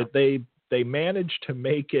it. Yeah. They manage to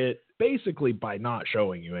make it basically by not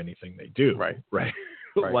showing you anything they do. Right.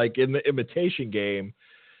 Like in The Imitation Game,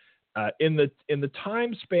 in the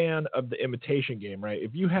time span of the Imitation Game, right?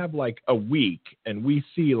 If you have like a week and we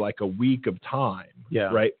see like a week of time,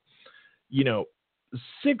 right?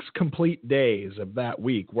 6 complete days of that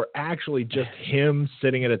week were actually just him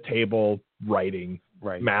sitting at a table writing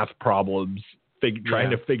math problems, trying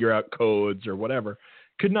to figure out codes or whatever.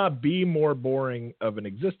 Could not be more boring of an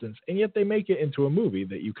existence, and yet they make it into a movie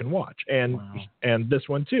that you can watch. And this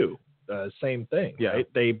one too, same thing. Right?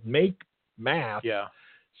 They make math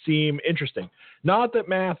seem interesting. Not that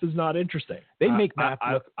math is not interesting. They make math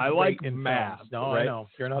look I like math. Films. No, right? I know.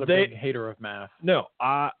 You're not a big hater of math. No,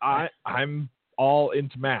 I'm all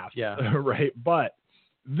into math. Right. But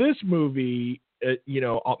this movie,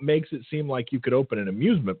 makes it seem like you could open an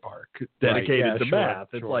amusement park dedicated to math.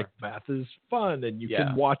 It's like math is fun, and you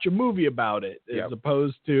can watch a movie about it as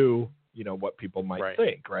opposed to what people might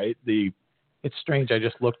think. Right. It's strange. I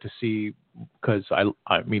just look to see, because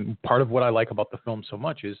I mean, part of what I like about the film so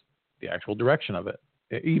much is the actual direction of it.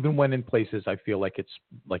 Even when in places I feel like it's,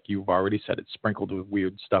 like you've already said, it's sprinkled with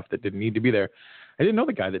weird stuff that didn't need to be there. I didn't know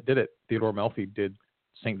the guy that did it. Theodore Melfi did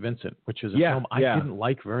St. Vincent, which is a film I didn't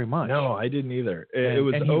like very much. No, I didn't either. It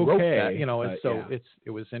was and he wrote that,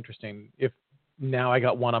 it was interesting. If now I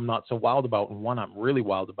got one I'm not so wild about and one I'm really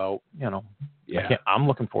wild about, I'm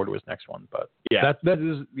looking forward to his next one. But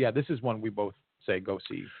this is one we both say go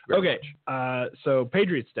see. Okay, so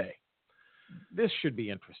Patriots Day. This should be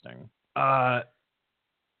interesting.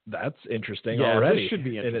 That's interesting already. This should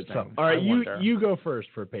be interesting. All right, you go first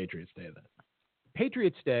for Patriots Day then.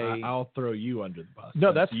 Patriots Day. I'll throw you under the bus.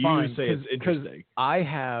 No, that's fine. You say it's interesting. I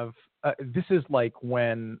have. This is like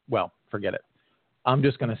when. Well, forget it. I'm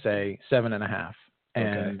just going to say 7.5,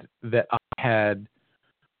 and that I had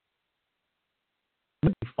a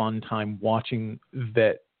really fun time watching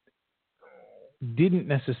that. Didn't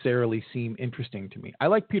necessarily seem interesting to me. I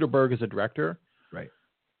like Peter Berg as a director. Right.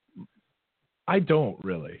 I don't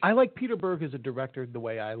really. I like Peter Berg as a director the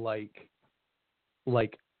way I like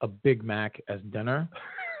a Big Mac as dinner.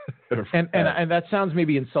 and that sounds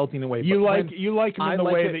maybe insulting in a way. You like him in the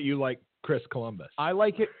way that you like Chris Columbus. I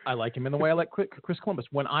like it. I like him in the way I like Chris Columbus.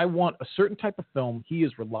 When I want a certain type of film, he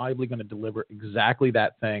is reliably going to deliver exactly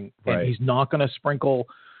that thing, and he's not going to sprinkle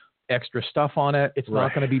extra stuff on it. It's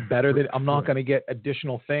not going to be better than. I'm not going to get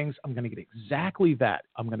additional things. I'm going to get exactly that.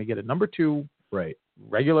 I'm going to get a number 2.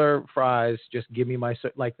 Regular fries, just give me my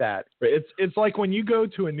like that. It's like when you go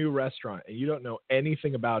to a new restaurant and you don't know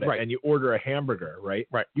anything about it, and you order a hamburger, right?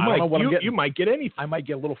 You might get anything. I might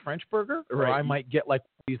get a little French burger, or I might get like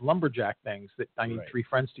these lumberjack things that I need 3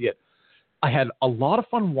 friends to get. I had a lot of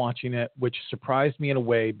fun watching it, which surprised me in a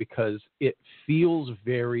way because it feels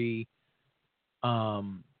very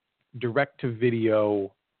direct to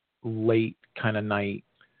video, late kind of night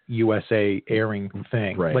USA airing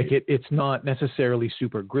thing. Like it's not necessarily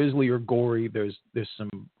super grisly or gory. There's some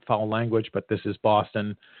foul language, but this is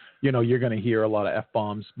Boston. You're going to hear a lot of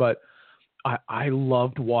F-bombs. But I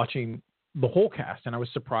loved watching the whole cast, and I was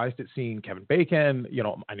surprised at seeing Kevin Bacon.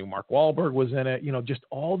 I knew Mark Wahlberg was in it. Just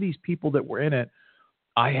all these people that were in it.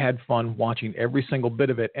 I had fun watching every single bit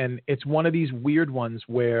of it, and it's one of these weird ones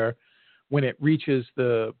where when it reaches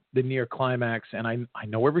the near climax, and I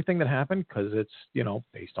know everything that happened because it's,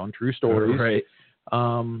 based on true stories. Right.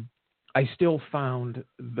 I still found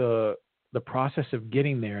the process of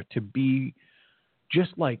getting there to be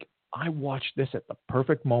just like, I watched this at the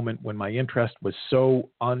perfect moment when my interest was so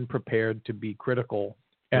unprepared to be critical.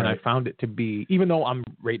 And I found it to be, even though I'm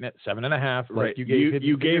rating it 7.5, like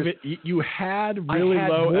you had really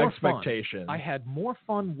low expectations. I had more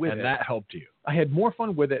fun with it, and that helped you. I had more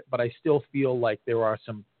fun with it, but I still feel like there are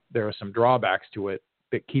some drawbacks to it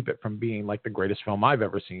that keep it from being like the greatest film I've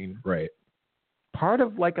ever seen. Right. Part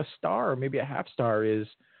of like a star, or maybe a half star, is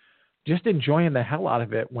just enjoying the hell out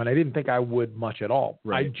of it when I didn't think I would much at all.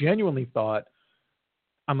 Right. I genuinely thought,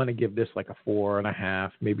 I'm going to give this like a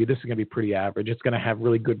 4.5. Maybe this is going to be pretty average. It's going to have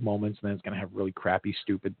really good moments, and then it's going to have really crappy,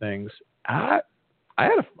 stupid things. I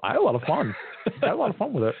had a lot of fun. I had a lot of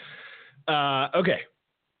fun with it. Okay.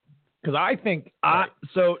 Because I think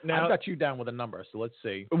so now I've got you down with a number. So let's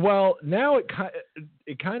see. Well, now it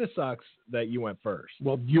kind of sucks that you went first.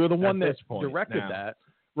 Well, you're the one that directed that,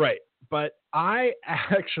 right? But I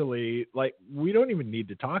actually, we don't even need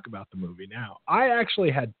to talk about the movie now. I actually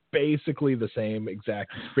had basically the same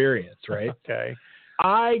exact experience, right? Okay.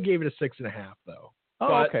 I gave it a 6.5 though.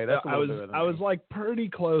 Oh, okay. That's I was like pretty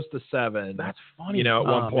close to 7. That's funny. At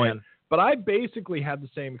one point. Man. But I basically had the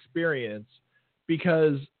same experience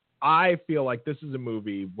because I feel like this is a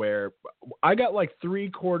movie where I got like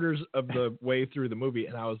 3/4 of the way through the movie,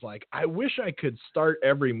 and I was like, I wish I could start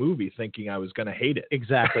every movie thinking I was going to hate it.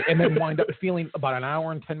 Exactly. And then wind up feeling about an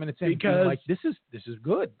hour and 10 minutes in, feeling like this is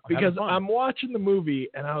good. Because I'm watching the movie,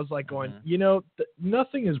 and I was like going,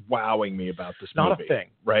 nothing is wowing me about this movie. Not a thing.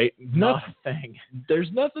 Right? Not a thing.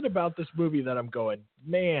 There's nothing about this movie that I'm going,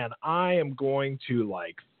 man, I am going to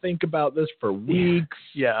like think about this for weeks.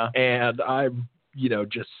 Yeah. And I'm,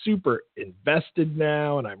 just super invested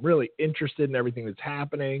now, and I'm really interested in everything that's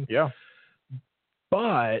happening. Yeah.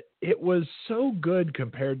 But it was so good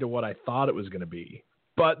compared to what I thought it was going to be.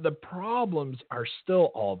 But the problems are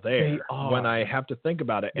still all there when I have to think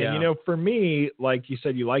about it. Yeah. And, for me, like you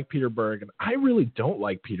said, you like Peter Berg, and I really don't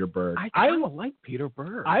like Peter Berg. I like Peter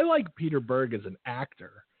Berg. I like Peter Berg as an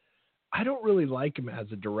actor. I don't really like him as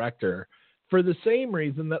a director for the same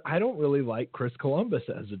reason that I don't really like Chris Columbus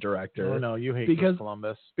as a director. Oh, no, you hate Chris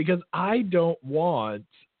Columbus. Because I don't want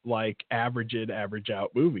like average in, average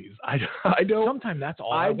out movies. I don't. Sometimes that's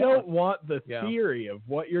all I don't want the Yeah. theory of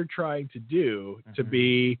what you're trying to do to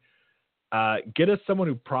be get us someone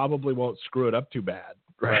who probably won't screw it up too bad.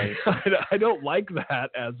 Right. I don't like that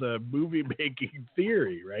as a movie making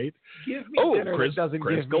theory. Right. Give me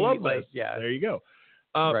Chris Columbus. Like, yeah. There you go.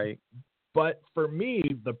 Right. But for me,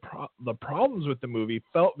 the problems with the movie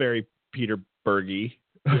felt very Peter Bergy.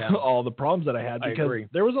 Yeah. All the problems that I had because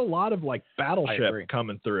there was a lot of like battleship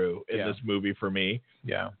coming through in this movie for me.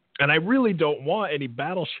 Yeah. And I really don't want any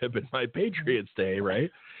battleship in my Patriots Day,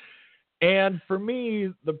 right? And for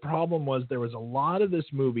me, the problem was there was a lot of this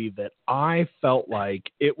movie that I felt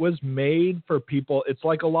like it was made for people. It's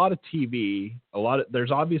like a lot of TV,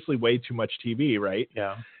 there's obviously way too much TV, right?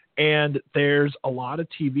 Yeah. And there's a lot of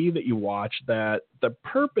TV that you watch that the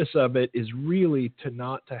purpose of it is really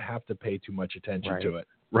not to have to pay too much attention to it.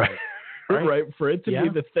 Right. Right. For it to be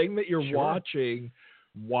the thing that you're watching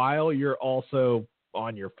while you're also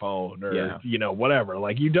on your phone or, whatever.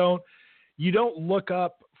 Like you don't look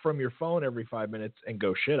up from your phone every 5 minutes and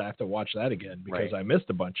go, shit, I have to watch that again because I missed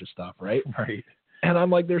a bunch of stuff. Right. Right. And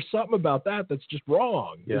I'm like, there's something about that that's just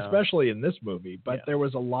wrong, especially in this movie. But there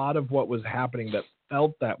was a lot of what was happening that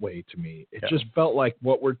felt that way to me. It just felt like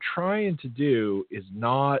what we're trying to do is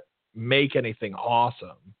not make anything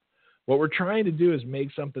awesome. What we're trying to do is make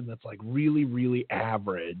something that's like really, really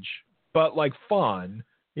average, but like fun.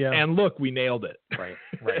 Yeah. And look, we nailed it. Right.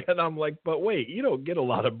 Right. And I'm like, but wait, you don't get a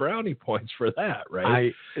lot of brownie points for that,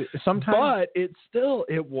 right? Sometimes, but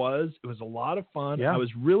it was a lot of fun. Yeah. I was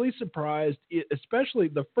really surprised, especially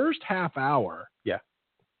the first half hour. Yeah.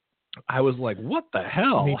 I was like, what the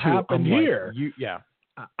hell happened here?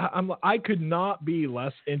 I could not be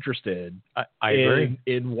less interested. I agree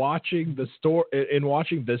in watching the story. In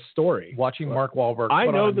watching this story, watching Mark Wahlberg. I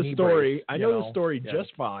know the story. I know the story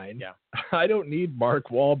just fine. Yeah. I don't need Mark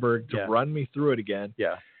Wahlberg to run me through it again.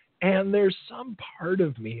 Yeah. And there's some part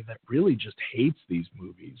of me that really just hates these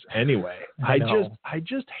movies. Anyway, I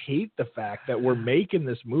just hate the fact that we're making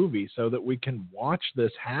this movie so that we can watch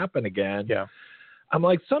this happen again. Yeah. I'm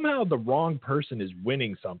like, somehow the wrong person is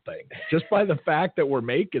winning something just by the fact that we're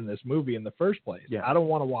making this movie in the first place. Yeah. I don't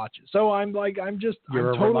want to watch it. So I'm like,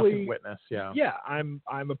 You're a totally witness. Yeah. Yeah. I'm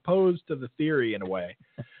opposed to the theory in a way,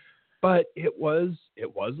 but it was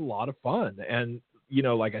a lot of fun. And,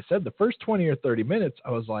 like I said, the first 20 or 30 minutes,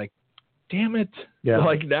 I was like, damn it. Yeah.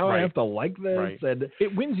 Like now I have to like this. Right. And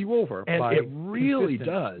it wins you over. And by it really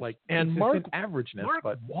does. Like, and Mark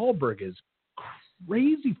Wahlberg is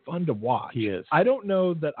crazy fun to watch. He is. I don't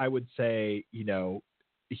know that I would say,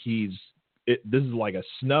 this is like a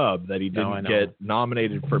snub that he didn't get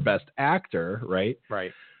nominated for Best Actor, right?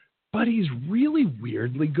 Right. But he's really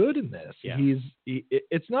weirdly good in this. Yeah.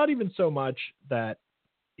 It's not even so much that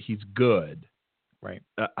he's good. Right.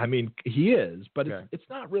 I mean, he is, but it's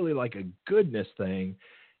not really like a goodness thing.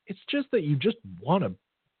 It's just that you just want to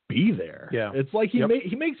be there. Yeah. It's like he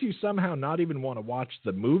makes you somehow not even want to watch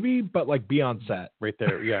the movie, but like be on set. Right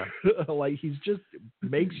there. Yeah. Like he's just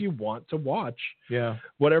makes you want to watch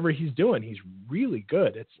whatever he's doing. He's really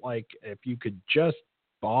good. It's like if you could just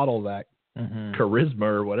bottle that charisma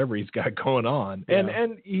or whatever he's got going on. Yeah.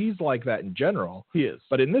 And he's like that in general. He is.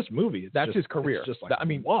 But in this movie, that's his career. It's just like,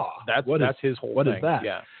 wow, that's his whole what thing. Is that?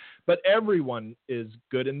 Yeah. But everyone is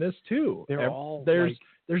good in this too.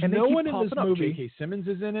 There's no one in this movie. J.K. Simmons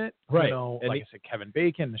is in it. Right. I said, Kevin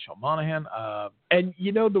Bacon, Michelle Monaghan. And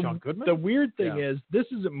John Goodman? The weird thing is this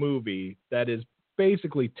is a movie that is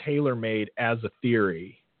basically tailor-made as a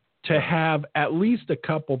theory to have at least a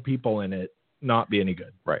couple people in it not be any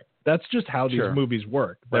good. Right. That's just how these movies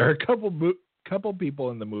work. Right. There are a couple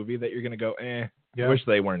people in the movie that you're going to go, I wish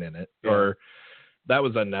they weren't in it. Yeah. Or that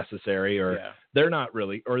was unnecessary, or Yeah. they're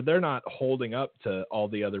not holding up to all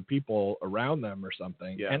the other people around them or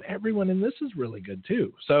something. Yeah. And everyone in this is really good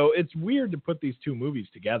too. So it's weird to put these two movies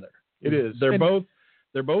together. It is. They're both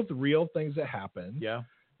real things that happen. Yeah.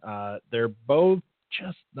 They're both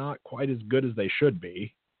just not quite as good as they should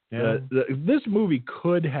be. Yeah. This movie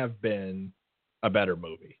could have been a better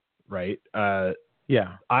movie, right?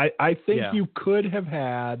 Yeah. I think Yeah. you could have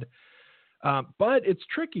had, but it's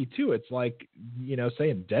tricky too. It's like,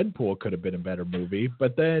 saying Deadpool could have been a better movie,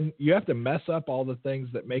 but then you have to mess up all the things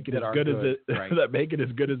that make it That as are good as good, it right. that make it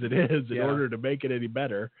as good as it is in Yeah. order to make it any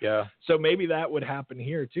better. Yeah. So maybe that would happen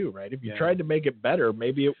here too, right? If you Yeah. tried to make it better,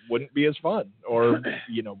 maybe it wouldn't be as fun, or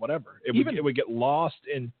whatever. It would get lost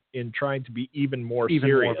in trying to be even more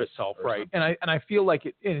serious more of itself, or right? something. And I feel like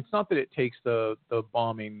and it's not that it takes the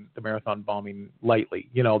marathon bombing lightly.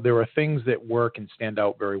 There are things that work and stand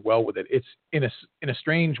out very well with it. It's in a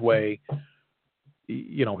strange way.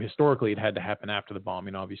 Historically, it had to happen after the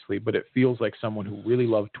bombing, obviously, but it feels like someone who really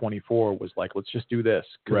loved 24 was like, let's just do this.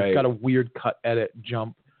 'Cause Right. It's got a weird cut, edit,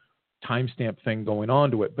 jump, timestamp thing going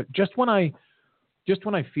on to it. But just when I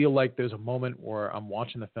feel like there's a moment where I'm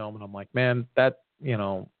watching the film and I'm like, man, that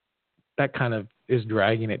kind of is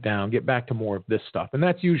dragging it down. Get back to more of this stuff. And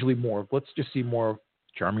that's usually more of, let's just see more of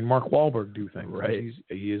charming Mark Wahlberg do things. Right.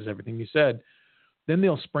 He is everything you said. Then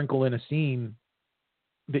they'll sprinkle in a scene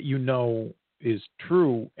that is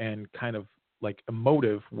true and kind of like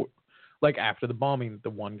emotive. Like after the bombing, the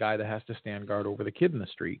one guy that has to stand guard over the kid in the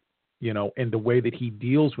street, and the way that he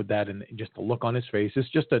deals with that and just the look on his face. It's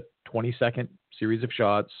just a 20-second series of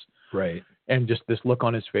shots. Right. And just this look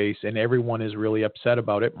on his face, and everyone is really upset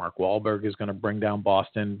about it. Mark Wahlberg is going to bring down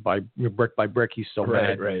Boston brick by brick. He's so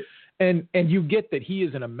mad. Right. And you get that he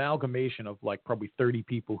is an amalgamation of like probably 30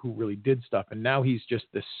 people who really did stuff, and now he's just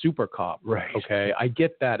this super cop. Right. Okay, I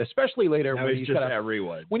get that, especially later Now when he's just got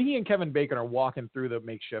everyone. when he and Kevin Bacon are walking through the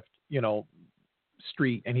makeshift,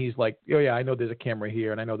 street, and he's like, oh yeah, I know there's a camera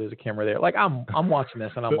here, and I know there's a camera there. Like I'm watching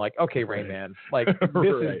this, and I'm like, okay, Rain Man, like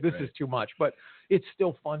this is too much, but it's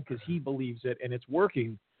still fun because he believes it and it's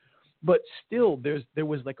working. But still, there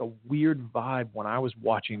was like a weird vibe when I was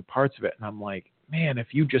watching parts of it, and I'm like, man, if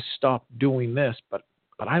you just stopped doing this, but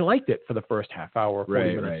I liked it for the first half hour,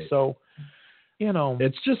 40 minutes. Right. So,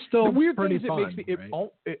 it's just still the weird pretty things fun. It makes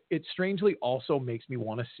me, it strangely also makes me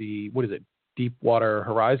want to see, what is it, Deepwater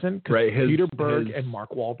Horizon? 'Cause Right, Peter Berg and Mark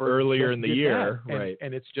Wahlberg earlier just in the did year, that. right?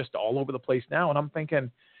 And it's just all over the place now. And I'm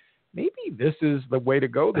thinking, maybe this is the way to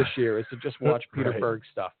go this year, is to just watch Peter Right. Berg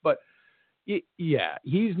stuff. But yeah,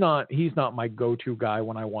 he's not my go-to guy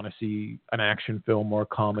when I want to see an action film or a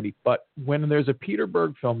comedy. But when there's a Peter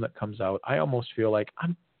Berg film that comes out, I almost feel like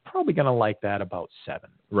I'm probably going to like that about 7.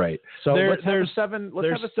 Right. So there's 7.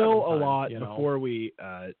 There's still a time, lot before we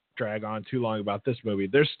drag on too long about this movie.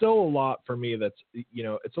 There's still a lot for me that's,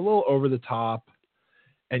 it's a little over the top,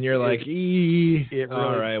 and you're like,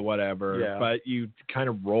 all right, whatever. Yeah. But you kind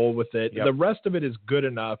of roll with it. Yep. The rest of it is good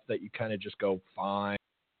enough that you kind of just go, fine.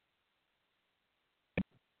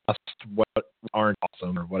 What aren't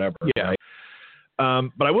awesome or whatever. Yeah.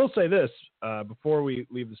 Right? But I will say this before we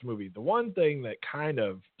leave this movie. The one thing that kind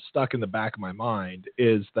of stuck in the back of my mind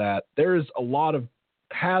is that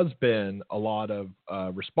has been a lot of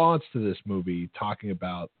response to this movie talking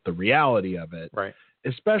about the reality of it, Right.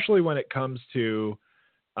 especially when it comes to,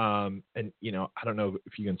 and I don't know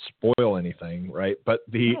if you can spoil anything, right? But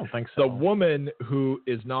I don't think so. the woman who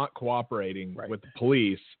is not cooperating Right. with the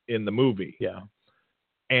police in the movie. Yeah.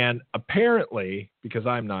 And apparently, because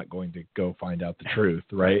I'm not going to go find out the truth,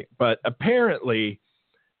 right? But apparently,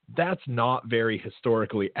 that's not very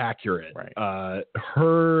historically accurate. Right.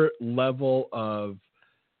 Her level of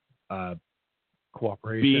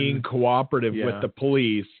Cooperation. being cooperative Yeah. with the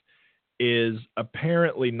police is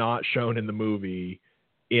apparently not shown in the movie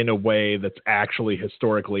in a way that's actually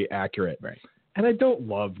historically accurate. Right. And I don't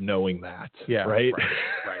love knowing that. Yeah, Right.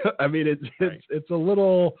 right. I mean, Right. it's a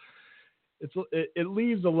little. It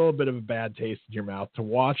leaves a little bit of a bad taste in your mouth to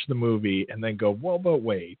watch the movie and then go, well, but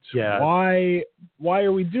wait, Yeah. why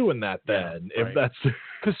are we doing that then? Yeah, if right. that's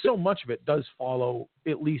Because so much of it does follow,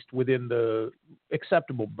 at least within the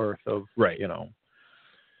acceptable birth of, right.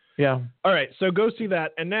 Yeah. All right, so go see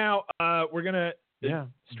that, and now we're gonna. Yeah.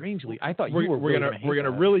 Strangely, I thought We're you were gonna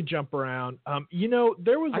really jump around.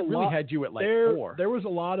 There was I a really lot. had you at like 4. There was a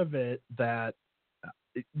lot of it that,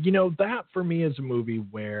 that for me is a movie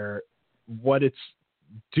where what it's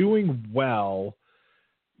doing well,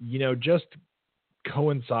 just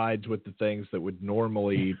coincides with the things that would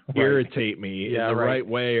normally Right. irritate me in the right. right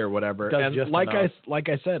way or whatever. Does And just like enough.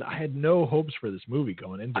 I said, I had no hopes for this movie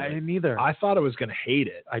going into I it. didn't either. I thought I was going to hate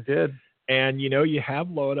it. I did. And you have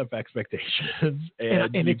low enough expectations,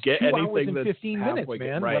 and you it's get 2 anything hours and that's 15 minutes, halfway good.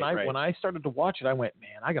 man. Right, When I started to watch it, I went,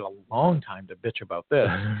 man, I got a long time to bitch about this,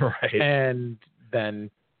 right. and then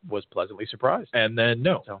was pleasantly surprised. And then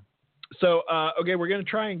no. So Okay, we're gonna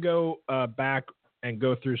try and go back and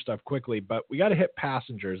go through stuff quickly, but we got to hit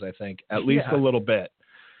Passengers, I think, at least a little bit.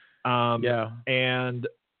 And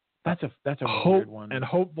that's a weird one, and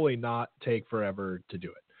hopefully not take forever to do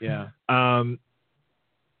it. Yeah.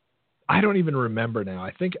 I don't even remember now.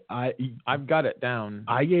 I think I've got it down.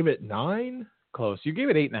 I gave it 9. Close. You gave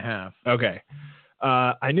it 8.5. Okay.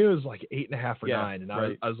 I knew it was like 8.5 or 9, and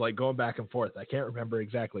right. I was like going back and forth. I can't remember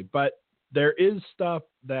exactly, but there is stuff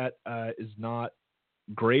that is not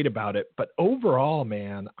great about it. But overall,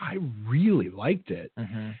 man, I really liked it.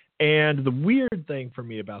 Mm-hmm. And the weird thing for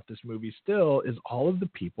me about this movie still is all of the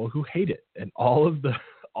people who hate it and all of the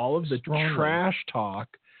Strongly. trash talk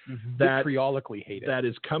that vitriolically hate it. That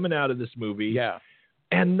is coming out of this movie. Yeah.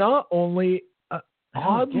 And not only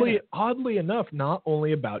oddly enough, not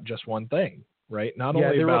only about just one thing, right? Not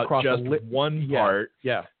only about just one part.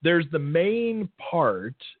 Yeah. There's the main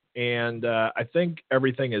part, and I think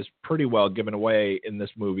everything is pretty well given away in this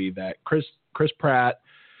movie that Chris Pratt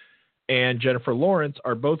and Jennifer Lawrence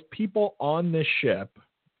are both people on this ship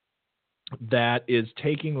that is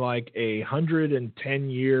taking like a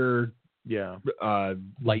 110-year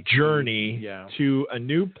like journey to a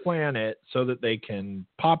new planet so that they can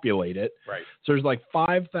populate it. Right. So there's like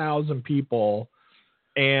 5,000 people,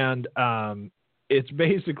 and it's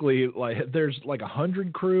basically like there's like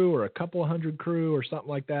 100 crew or a couple of 100 crew or something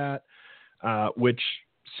like that, which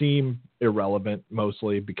seem irrelevant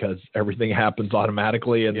mostly because everything happens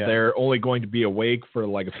automatically, and they're only going to be awake for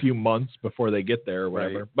like a few months before they get there or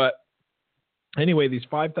whatever. Right. But anyway, these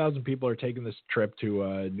 5,000 people are taking this trip to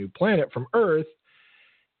a new planet from Earth,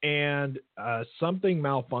 and something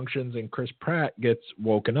malfunctions, and Chris Pratt gets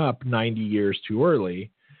woken up 90 years too early.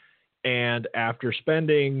 And after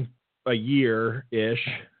spending a year-ish,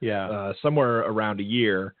 somewhere around a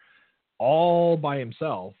year, all by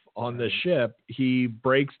himself on this ship, he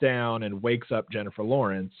breaks down and wakes up Jennifer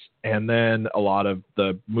Lawrence. And then a lot of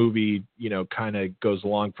the movie, kind of goes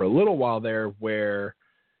along for a little while there where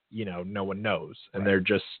no one knows, and they're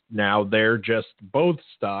just both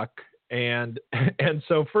stuck. And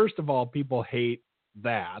so first of all, people hate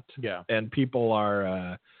that. Yeah. And people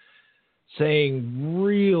are saying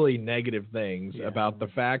really negative things about the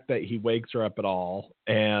fact that he wakes her up at all,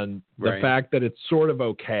 and the fact that it's sort of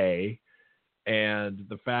okay, and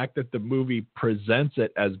the fact that the movie presents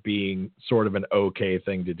it as being sort of an okay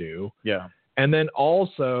thing to do. Yeah. And then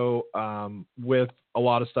also with a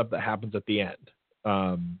lot of stuff that happens at the end.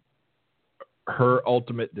 Her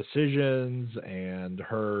ultimate decisions and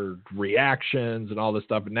her reactions and all this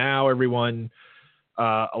stuff. And now everyone,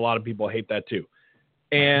 a lot of people hate that too.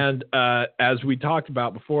 And as we talked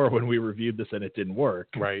about before when we reviewed this and it didn't work.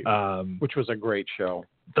 Right. Which was a great show.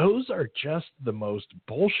 Those are just the most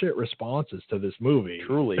bullshit responses to this movie.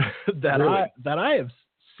 Truly. that I have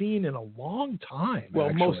seen in a long time. Well,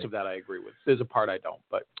 actually. Most of that I agree with. There's a part I don't,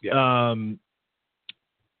 but yeah.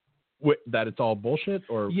 That it's all bullshit,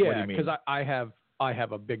 or what do you mean? Because I have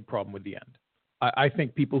a big problem with the end. I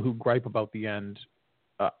think people who gripe about the end,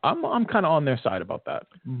 I'm kind of on their side about that,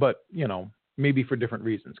 but maybe for different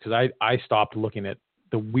reasons. Because I stopped looking at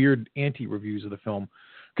the weird anti-reviews of the film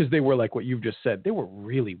because they were like what you've just said. They were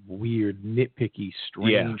really weird, nitpicky,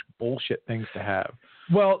 strange, bullshit things to have.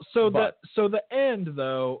 Well, the end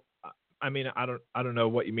though. I mean, I don't know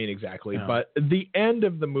what you mean exactly, but the end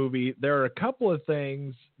of the movie, there are a couple of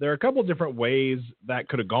things. There are a couple of different ways that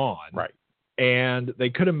could have gone. Right. And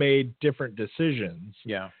they could have made different decisions.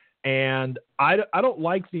 Yeah. And I don't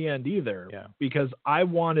like the end either. Yeah. Because I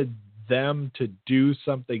wanted them to do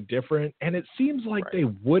something different. And it seems like they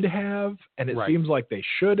would have. And it seems like they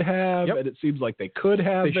should have. Yep. And it seems like they could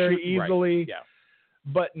have very easily. Right. Yeah.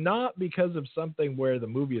 But not because of something where the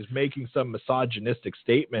movie is making some misogynistic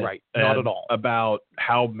statement, not at all, about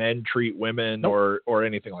how men treat women or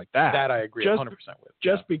anything like that. That I agree 100% with.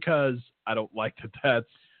 Just because I don't like that's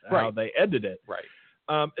how they ended it.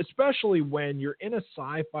 Right. Especially when you're in a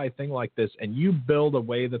sci-fi thing like this and you build a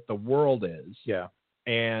way that the world is. Yeah.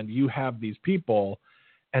 And you have these people,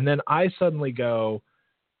 and then I suddenly go,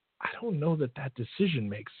 I don't know that decision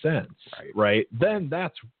makes sense. Right. Then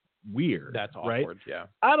that's weird. That's awkward. Right?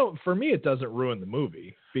 Yeah. For me, it doesn't ruin the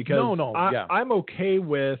movie because I'm okay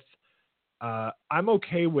with the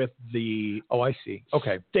I see.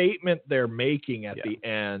 Okay. statement they're making at the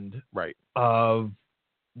end right. of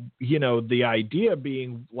the idea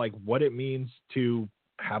being like what it means to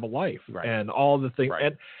have a life and all the things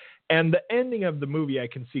And the ending of the movie, I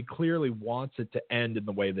can see clearly wants it to end in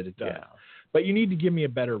the way that it does. Yeah. But you need to give me a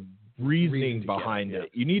better reasoning to behind get it,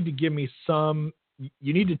 it. You need to give me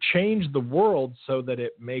you need to change the world so that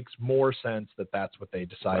it makes more sense that that's what they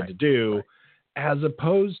decide to do, as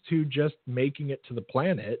opposed to just making it to the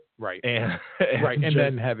planet. Right. And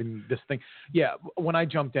then having this thing. Yeah. When I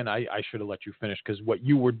jumped in, I should have let you finish, because what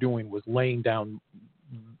you were doing was laying down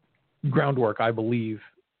groundwork, I believe,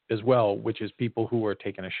 as well, which is people who are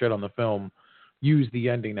taking a shit on the film use the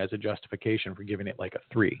ending as a justification for giving it like a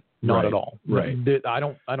 3. Not at all. Right. I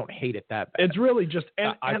don't hate it that bad. It's really just,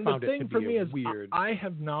 and the found thing it to for be me is weird. I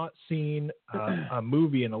have not seen a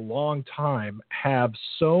movie in a long time have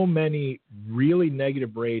so many really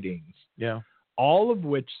negative ratings. Yeah. All of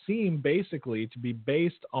which seem basically to be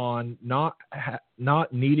based on not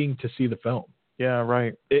needing to see the film. Yeah,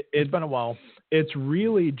 right. It's been a while. It's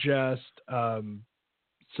really just,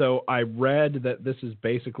 so I read that this is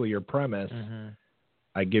basically your premise. Mm-hmm.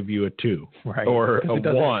 I give you a 2, right, or a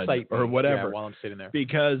 1, or whatever. Yeah, while I'm sitting there.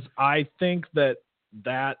 Because I think that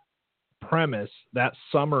premise, that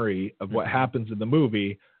summary of what happens in the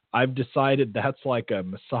movie, I've decided that's like a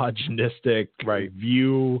misogynistic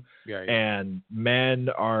view, and men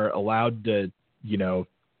are allowed to,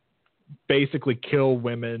 basically kill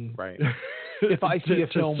women. Right. If I see a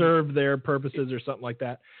film to serve their purposes or something like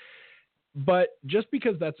that. But just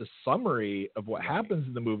because that's a summary of what happens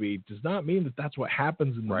in the movie does not mean that that's what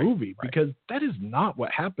happens in the movie, because that is not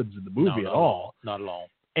what happens in the movie at all. Not at all.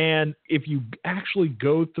 And if you actually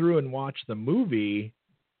go through and watch the movie,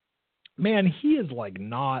 man, he is like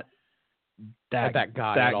not that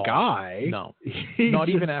guy. That guy. No, not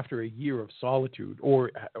even after a year of solitude,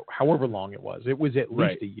 or however long it was. It was at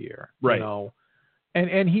least a year. Right.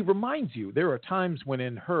 And he reminds you, there are times when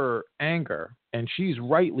in her anger, and she's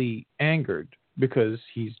rightly angered because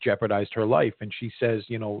he's jeopardized her life, and she says,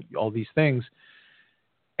 all these things,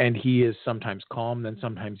 and he is sometimes calm, then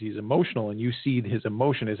sometimes he's emotional, and you see his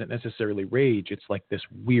emotion isn't necessarily rage. It's like this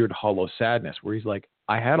weird hollow sadness where he's like,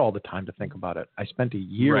 I had all the time to think about it. I spent a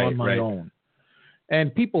year on my own.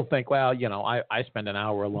 And people think, well, I spend an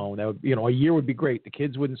hour alone. That would, a year would be great. The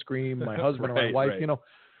kids wouldn't scream. My husband or my wife,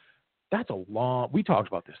 that's we talked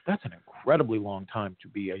about this. That's an incredibly long time to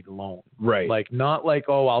be alone. Right. Like, not like,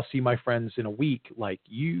 oh, I'll see my friends in a week. Like,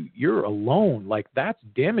 you're alone. Like, that's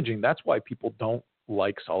damaging. That's why people don't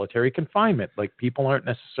like solitary confinement. Like, people aren't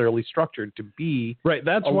necessarily structured to be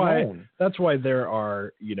That's alone. That's why there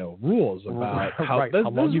are, rules about how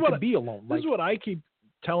long you can be alone. This is what I keep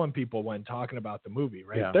telling people when talking about the movie,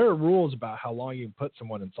 right? Yeah. There are rules about how long you can put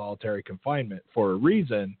someone in solitary confinement for a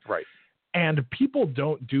reason. Right. And people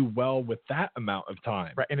don't do well with that amount of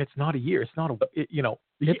time. Right. And it's not a year. It's not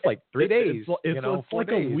it's like 3 days. It's like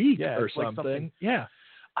days. a week or something. Like something. Yeah.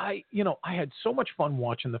 I had so much fun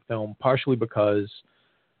watching the film, partially because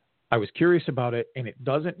I was curious about it, and it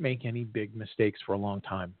doesn't make any big mistakes for a long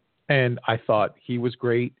time. And I thought he was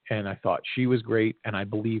great, and I thought she was great, and I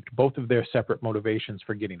believed both of their separate motivations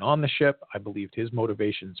for getting on the ship. I believed his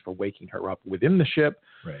motivations for waking her up within the ship.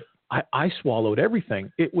 Right. I swallowed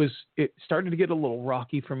everything. It started to get a little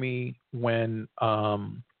rocky for me when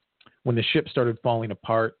the ship started falling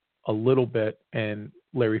apart a little bit, and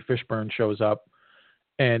Larry Fishburne shows up,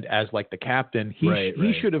 and as like the captain,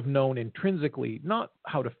 he should have known intrinsically not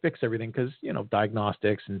how to fix everything, because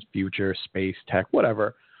diagnostics and future space tech,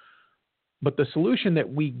 whatever. But the solution that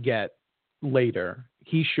we get later,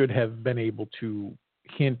 he should have been able to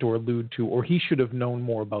hint or allude to, or he should have known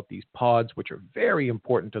more about these pods, which are very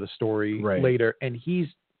important to the story later. And he's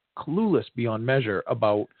clueless beyond measure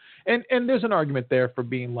about, and there's an argument there for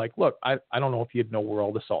being like, look, I don't know if he'd know where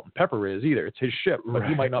all the salt and pepper is either. It's his ship, but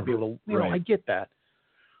he might not be able to, I get that.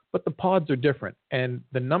 But the pods are different, and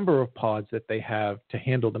the number of pods that they have to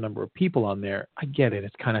handle the number of people on there, I get it.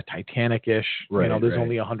 It's kind of Titanic-ish. There's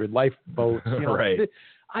only 100 lifeboats.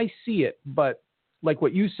 I see it, but like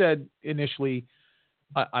what you said initially,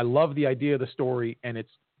 I love the idea of the story, and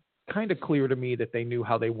it's kind of clear to me that they knew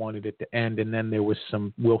how they wanted it to end, and then there was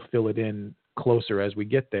some, we'll fill it in closer as we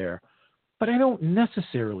get there. But I don't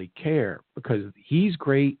necessarily care, because he's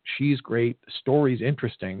great, she's great, the story's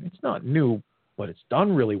interesting. It's not new, but it's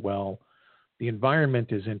done really well. The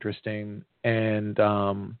environment is interesting, and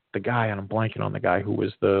the guy, and I'm blanking on the guy who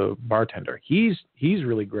was the bartender. He's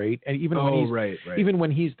really great, and even even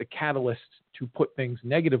when he's the catalyst to put things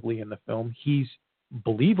negatively in the film, he's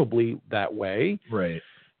believably that way. Right.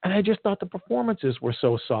 And I just thought the performances were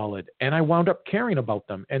so solid, and I wound up caring about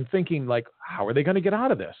them and thinking, like, how are they going to get out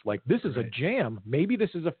of this? Like, this is a jam. Maybe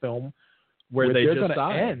this is a film where they're going to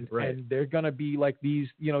end, and they're going to be like these,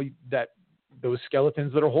 that those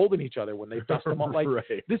skeletons that are holding each other when they dust them up. Like,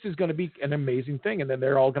 right. this is going to be an amazing thing. And then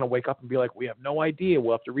they're all going to wake up and be like, we have no idea.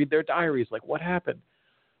 We'll have to read their diaries. Like, what happened?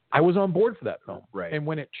 I was on board for that film. Right. And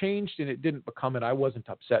when it changed and it didn't become it, I wasn't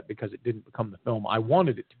upset because it didn't become the film I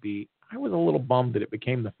wanted it to be. I was a little bummed that it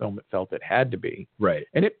became the film it felt it had to be. Right.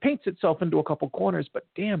 And it paints itself into a couple corners, but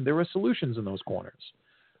damn, there were solutions in those corners.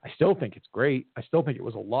 I still think it's great. I still think it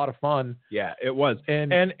was a lot of fun. Yeah, it was.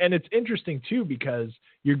 And it's interesting too, because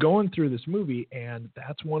you're going through this movie, and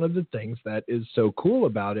that's one of the things that is so cool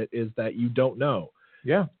about it, is that you don't know.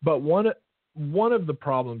 Yeah. But one of the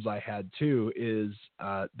problems I had too is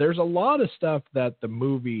there's a lot of stuff that the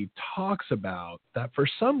movie talks about that for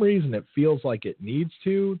some reason it feels like it needs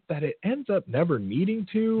to, that it ends up never needing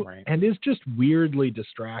to, Right. and is just weirdly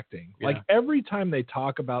distracting. Yeah. Like every time they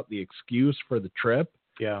talk about the excuse for the trip,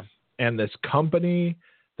 Yeah. and this company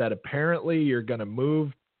that apparently you're going to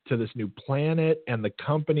move to this new planet, and the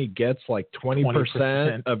company gets like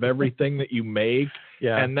 20% of everything that you make.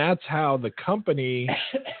 Yeah. And that's how the company,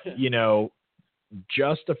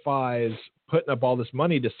 justifies putting up all this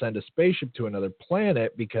money to send a spaceship to another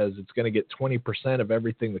planet, because it's going to get 20% of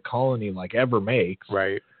everything the colony like ever makes.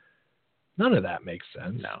 Right. None of that makes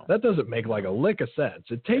sense. No. That doesn't make like a lick of sense.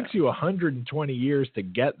 It takes you 120 years to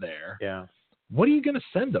get there. Yeah. What are you going to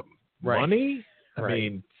send them? Right. Money? I Right.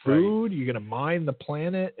 mean, food? You're going to mine the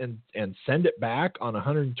planet and send it back on a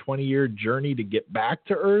 120-year journey to get back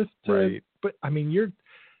to Earth? Right. But I mean,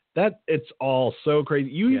 it's all so crazy.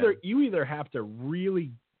 You Yeah. either have to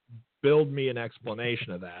really build me an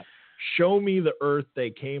explanation of that, show me the Earth they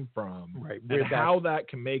came from, Right. and how that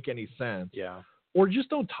can make any sense. Yeah. Or just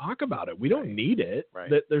don't talk about it. We don't need it.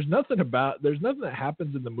 Right. There's nothing that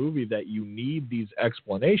happens in the movie that you need these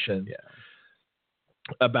explanations. Yeah.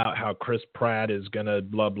 About how Chris Pratt is gonna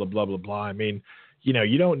blah blah blah blah blah. I mean, you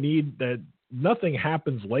don't need that. Nothing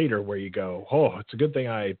happens later where you go, oh, it's a good thing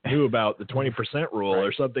I knew about the 20% rule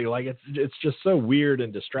or something. Like it's just so weird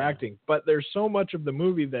and distracting. But there's so much of the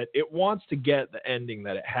movie that it wants to get the ending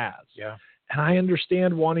that it has. Yeah. And I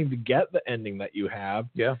understand wanting to get the ending that you have.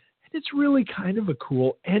 Yeah. And it's really kind of a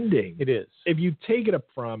cool ending. It is. If you take it up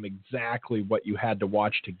from exactly what you had to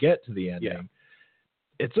watch to get to the ending. Yeah.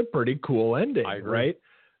 It's a pretty cool ending, I agree. right?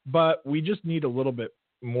 But we just need a little bit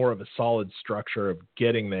more of a solid structure of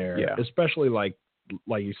getting there, especially like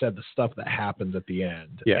you said, the stuff that happens at the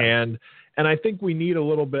end. Yeah. And I think we need a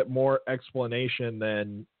little bit more explanation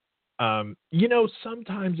than,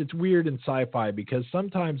 sometimes it's weird in sci-fi, because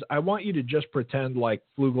sometimes I want you to just pretend like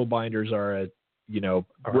Flugelbinders are a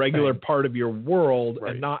regular part of your world,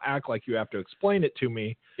 Right. and not act like you have to explain it to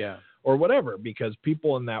me. Yeah. Or whatever, because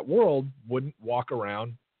people in that world wouldn't walk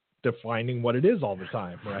around defining what it is all the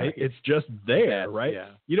time, right? Right. It's just there, right? Yeah.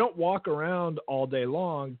 You don't walk around all day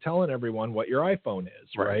long telling everyone what your iPhone is,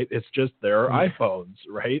 Right. right? It's just there are iPhones,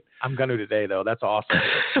 right? I'm going to today, though. That's awesome.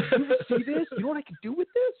 See this? You know what I can do with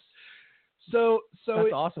this? So That's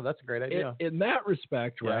awesome. That's a great idea. in that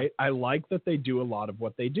respect, right, I like that they do a lot of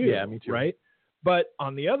what they do. Yeah, me too. Right? But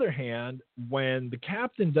on the other hand, when the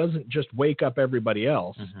captain doesn't just wake up everybody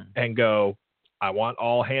else and go, I want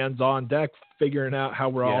all hands on deck figuring out how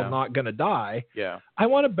we're all not going to die. Yeah. I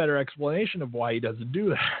want a better explanation of why he doesn't do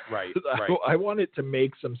that. Right. I want it to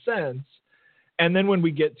make some sense. And then when we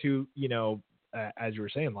get to, as you were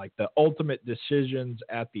saying, like the ultimate decisions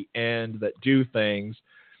at the end that do things,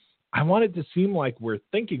 I want it to seem like we're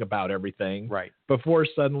thinking about everything before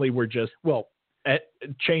suddenly we're just,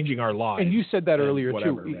 changing our lives. And you said that earlier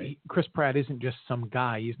whatever, too. Right? Chris Pratt isn't just some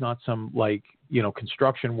guy. He's not some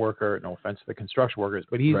construction worker. No offense to the construction workers,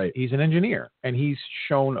 but he's an engineer, and he's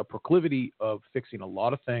shown a proclivity of fixing a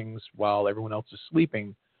lot of things while everyone else is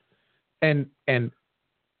sleeping. And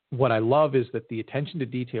what I love is that the attention to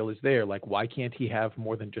detail is there. Like, why can't he have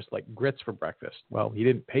more than just like grits for breakfast? Well, he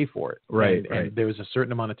didn't pay for it. Right. And there was a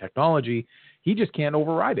certain amount of technology. He just can't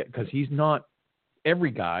override it because he's not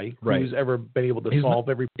every guy who's ever been able to solve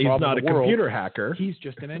every problem. He's not in a the world. computer hacker. He's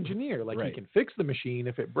just an engineer. Like, Right. he can fix the machine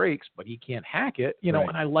if it breaks, but he can't hack it. Right.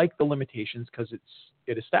 And I like the limitations because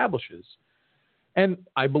it establishes. And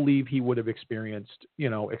I believe he would have experienced,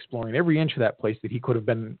 exploring every inch of that place that he could have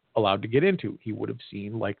been allowed to get into. He would have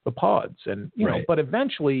seen like the pods and, but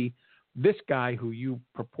eventually this guy who you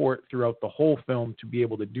purport throughout the whole film to be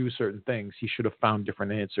able to do certain things, he should have found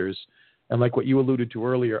different answers. And like what you alluded to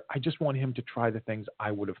earlier, I just want him to try the things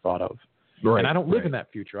I would have thought of. Right. And I don't live in that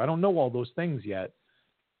future. I don't know all those things yet,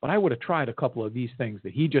 but I would have tried a couple of these things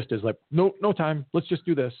that he just is like, no time. Let's just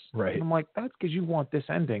do this. Right. And I'm like, that's because you want this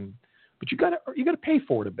ending. But you got to pay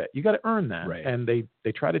for it a bit. You got to earn that, Right. and they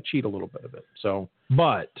try to cheat a little bit of it. So,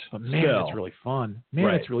 But man, still, it's really fun. Man,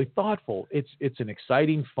 Right. it's really thoughtful. It's an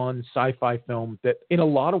exciting, fun sci-fi film that, in a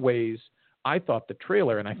lot of ways, I thought the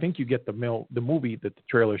trailer, and I think you get the movie that the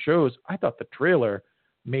trailer shows. I thought the trailer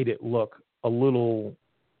made it look a little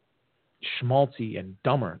schmaltzy and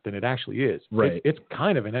dumber than it actually is. Right. It's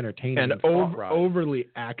kind of an entertaining and thought ride. overly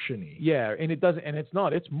actiony. Yeah, and it doesn't, and it's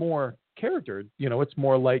not. It's more character. It's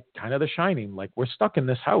more like kind of The Shining. Like, we're stuck in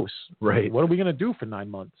this house. Right. What are we going to do for 9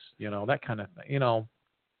 months? That kind of thing.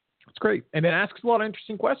 It's great, and it asks a lot of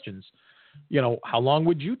interesting questions. How long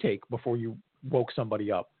would you take before you woke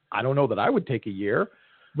somebody up? I don't know that I would take a year.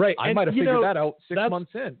 Right. I And, might have figured that out 6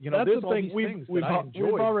 months in. That's There's the all thing. these We've things we've, that I al-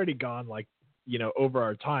 enjoyed. we've already gone over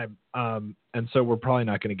our time, and so we're probably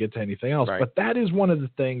not going to get to anything else. Right. But that is one of the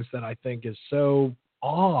things that I think is so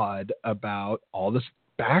odd about all this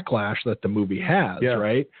backlash that the movie has. Yeah.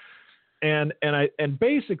 Right. And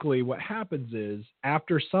basically what happens is,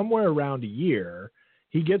 after somewhere around a year,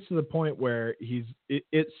 he gets to the point where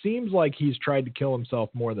it seems like he's tried to kill himself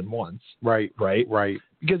more than once. Right. Right. Right.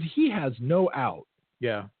 Because he has no out.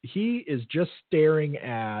 Yeah. He is just staring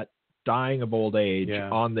at dying of old age Yeah.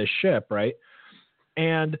 on this ship, right?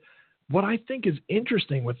 And what I think is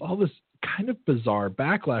interesting with all this kind of bizarre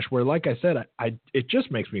backlash, where, like I said, it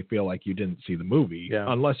just makes me feel like you didn't see the movie, Yeah.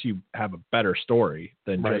 unless you have a better story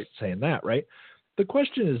than Right. just saying that, right? The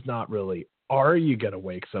question is not really, are you going to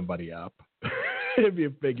wake somebody up if you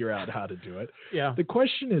figure out how to do it? Yeah. The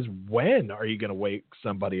question is, when are you going to wake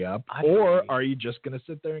somebody up, I or agree. are you just going to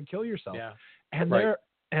sit there and kill yourself? Yeah. And Right.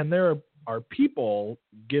 there are people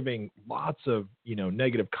giving lots of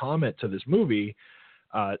negative comment to this movie,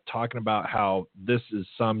 talking about how this is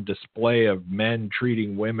some display of men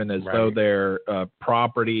treating women as Right. though they're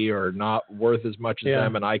property or not worth as much as Yeah.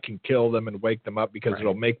 them, and I can kill them and wake them up because Right.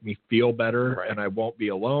 it'll make me feel better Right. and I won't be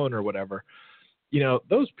alone or whatever.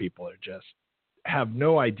 Those people are just have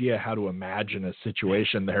no idea how to imagine a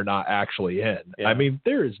situation they're not actually in. Yeah. I mean,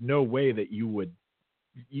 there is no way that you would.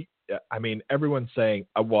 Everyone's saying,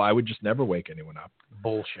 well, I would just never wake anyone up.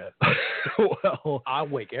 Bullshit. Well, I'll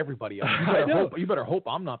wake everybody up. I know. You better hope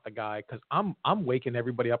I'm not the guy, because I'm waking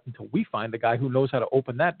everybody up until we find the guy who knows how to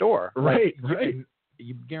open that door. Right, Like, right.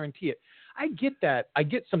 You guarantee it. I get that. I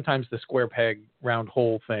get sometimes the square peg, round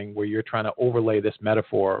hole thing where you're trying to overlay this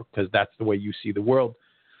metaphor because that's the way you see the world.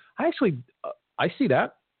 I actually, I see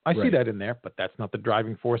that. I see Right. that in there, but that's not the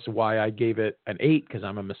driving force of why I gave it an 8 because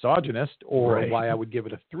I'm a misogynist, or Right. why I would give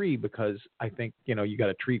it a 3 because I think, you got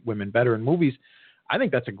to treat women better in movies. I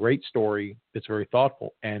think that's a great story that's very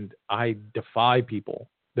thoughtful, and I defy people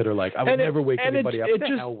that are like, I would never wake anybody up. It The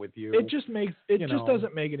just, hell with you. It just makes it You just know.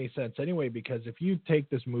 doesn't make any sense anyway, because if you take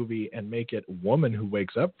this movie and make it a woman who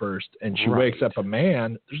wakes up first and she Right. wakes up a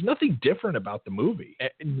man, there's nothing different about the movie.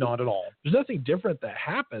 Not at all. There's nothing different that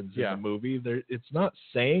happens Yeah. in the movie. It's not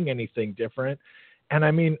saying anything different. And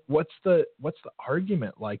I mean, what's the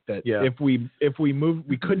argument like that? Yeah. If we move,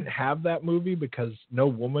 we couldn't have that movie because no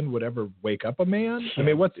woman would ever wake up a man. I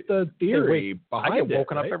mean, what's the theory behind I get it?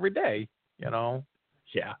 woken up right? every day,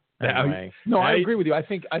 Yeah. Anyway. No, I I- agree with you. I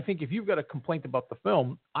think if you've got a complaint about the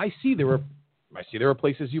film, I see there are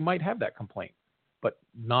places you might have that complaint, but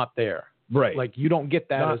not there. Right. Like, you don't get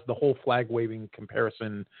that Not- as the whole flag waving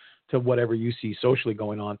comparison to whatever you see socially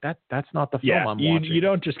going on. That's not the film I'm watching. You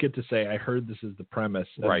don't just get to say, I heard this is the premise,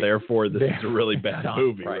 and Right. therefore this is a really bad Not-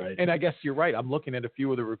 movie, right? And I guess you're right. I'm looking at a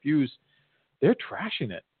few of the reviews. They're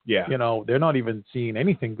trashing it. Yeah. They're not even seeing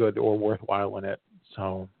anything good or worthwhile in it.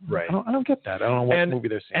 So Right. I don't get that. I don't know what And- movie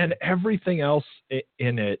they're seeing. And everything else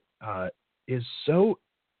in it is so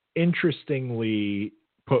interestingly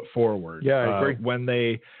put forward. Yeah, I agree.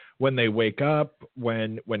 When they wake up,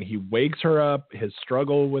 when he wakes her up, his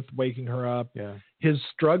struggle with waking her up, yeah. his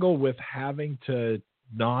struggle with having to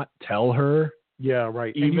not tell her, Yeah,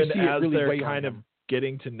 right. And you even see it as really they're weigh on kind of him.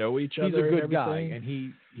 getting to know each He's other. a good and guy, everything.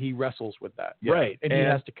 and he wrestles with that. Right. And he And-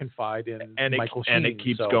 has to confide in Michael Sheen. and it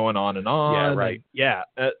keeps so going on and on. Yeah, right.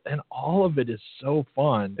 And all of it is so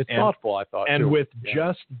fun. It's and, thoughtful, I thought. and too. with Yeah.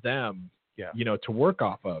 just them, Yeah. to work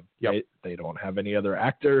off of. Yep. They don't have any other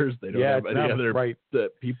actors. They don't have it's any them, other right.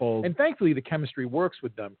 people. And thankfully, the chemistry works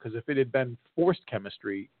with them, because if it had been forced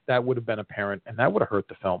chemistry, that would have been apparent, and that would have hurt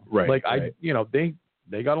the film. Right, Like right.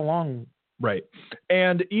 they got along. Right.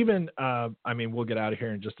 And even, we'll get out of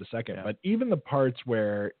here in just a second, Yeah. but even the parts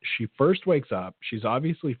where she first wakes up, she's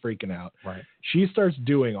obviously freaking out. Right. She starts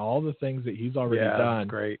doing all the things that he's already Yeah, done. that's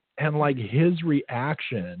great. And like his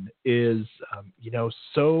reaction is,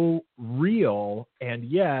 so real. And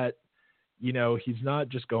yet he's not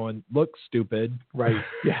just going, look, stupid. Right.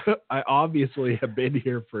 Yeah. I obviously have been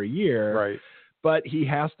here for a year. Right. But he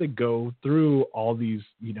has to go through all these,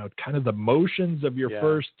 kind of the motions of your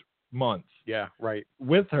first month. Yeah. Right.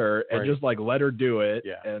 With her and just like let her do it.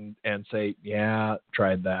 Yeah. And say, yeah,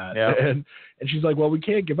 tried that. Yeah. And she's like, well, we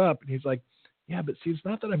can't give up. And he's like, yeah, but see, it's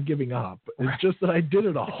not that I'm giving up. It's just that I did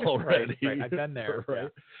it all already. Right. I've been there. Right. Yeah.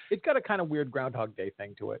 It's got a kind of weird Groundhog Day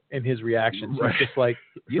thing to it in his reactions. Right. He's just like,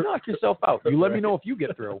 you knocked yourself out. You let me know if you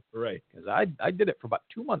get through. Right. Because I did it for about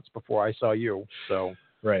 2 months before I saw you. So.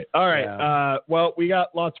 Right. All right. Yeah. Well, we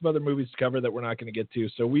got lots of other movies to cover that we're not going to get to.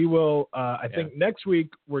 So we will, I think next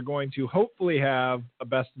week we're going to hopefully have our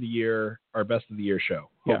best of the year show.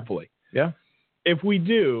 Hopefully. Yeah. If we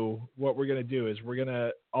do, what we're going to do is we're going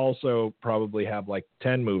to also probably have like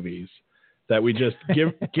 10 movies that we just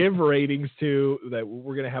give ratings to, that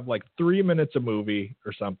we're going to have like 3 minutes a movie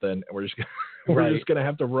or something. And we're just going to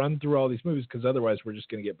have to run through all these movies, because otherwise we're just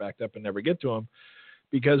going to get backed up and never get to them.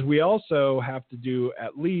 Because we also have to do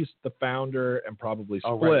at least The Founder and probably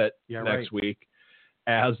Split next week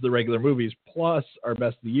as the regular movies, plus our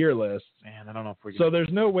best of the year list. Man, I don't know if we can. So there's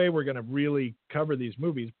no way we're going to really cover these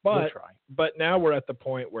movies, but we'll try. But now we're at the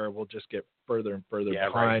point where we'll just get further and further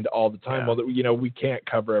behind all the time. Yeah. Well, we can't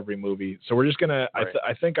cover every movie, so we're just gonna.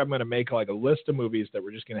 I think I'm gonna make like a list of movies that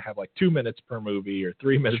we're just gonna have like 2 minutes per movie or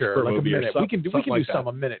 3 minutes per movie or something. We can do some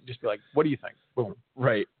a minute. Just be like, what do you think? Boom.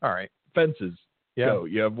 Right. All right. Fences. Yeah. Go.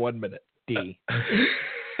 You have 1 minute. D.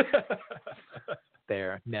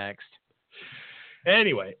 There. Next.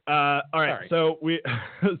 Anyway, all right. So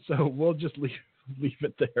we'll just leave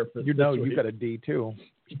it there. For you got a D too.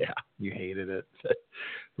 Yeah, you hated it.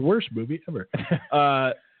 The worst movie ever.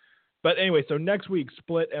 But anyway, so next week,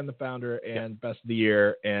 Split and The Founder and Best of the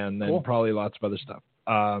Year, and then probably lots of other stuff.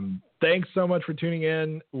 Thanks so much for tuning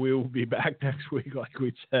in. We will be back next week, like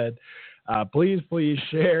we said. Please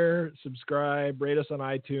share, subscribe, rate us on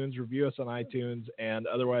iTunes, review us on iTunes, and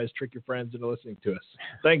otherwise trick your friends into listening to us.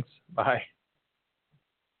 Thanks. Bye.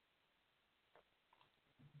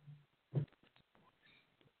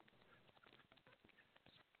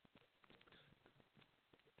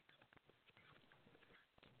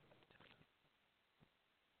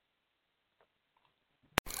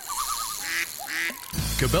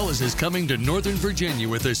 Cabela's is coming to Northern Virginia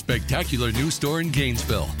with a spectacular new store in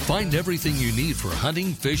Gainesville. Find everything you need for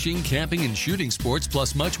hunting, fishing, camping, and shooting sports,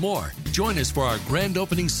 plus much more. Join us for our grand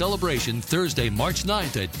opening celebration Thursday, March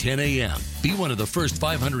 9th at 10 a.m. Be one of the first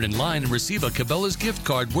 500 in line and receive a Cabela's gift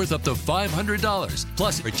card worth up to $500.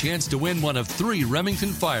 Plus, a chance to win one of 3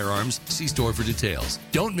 Remington firearms. See store for details.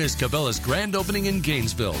 Don't miss Cabela's grand opening in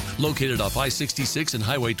Gainesville, located off I-66 and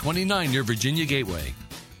Highway 29 near Virginia Gateway.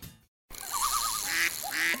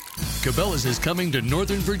 Cabela's is coming to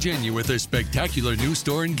Northern Virginia with a spectacular new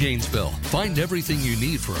store in Gainesville. Find everything you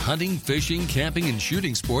need for hunting, fishing, camping, and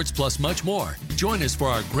shooting sports, plus much more. Join us for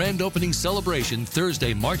our grand opening celebration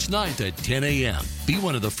Thursday, March 9th at 10 a.m. Be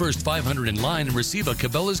one of the first 500 in line and receive a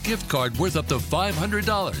Cabela's gift card worth up to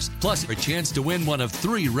 $500. Plus, a chance to win one of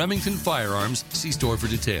 3 Remington firearms. See store for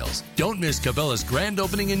details. Don't miss Cabela's grand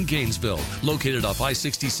opening in Gainesville, located off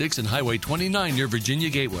I-66 and Highway 29 near Virginia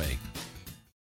Gateway.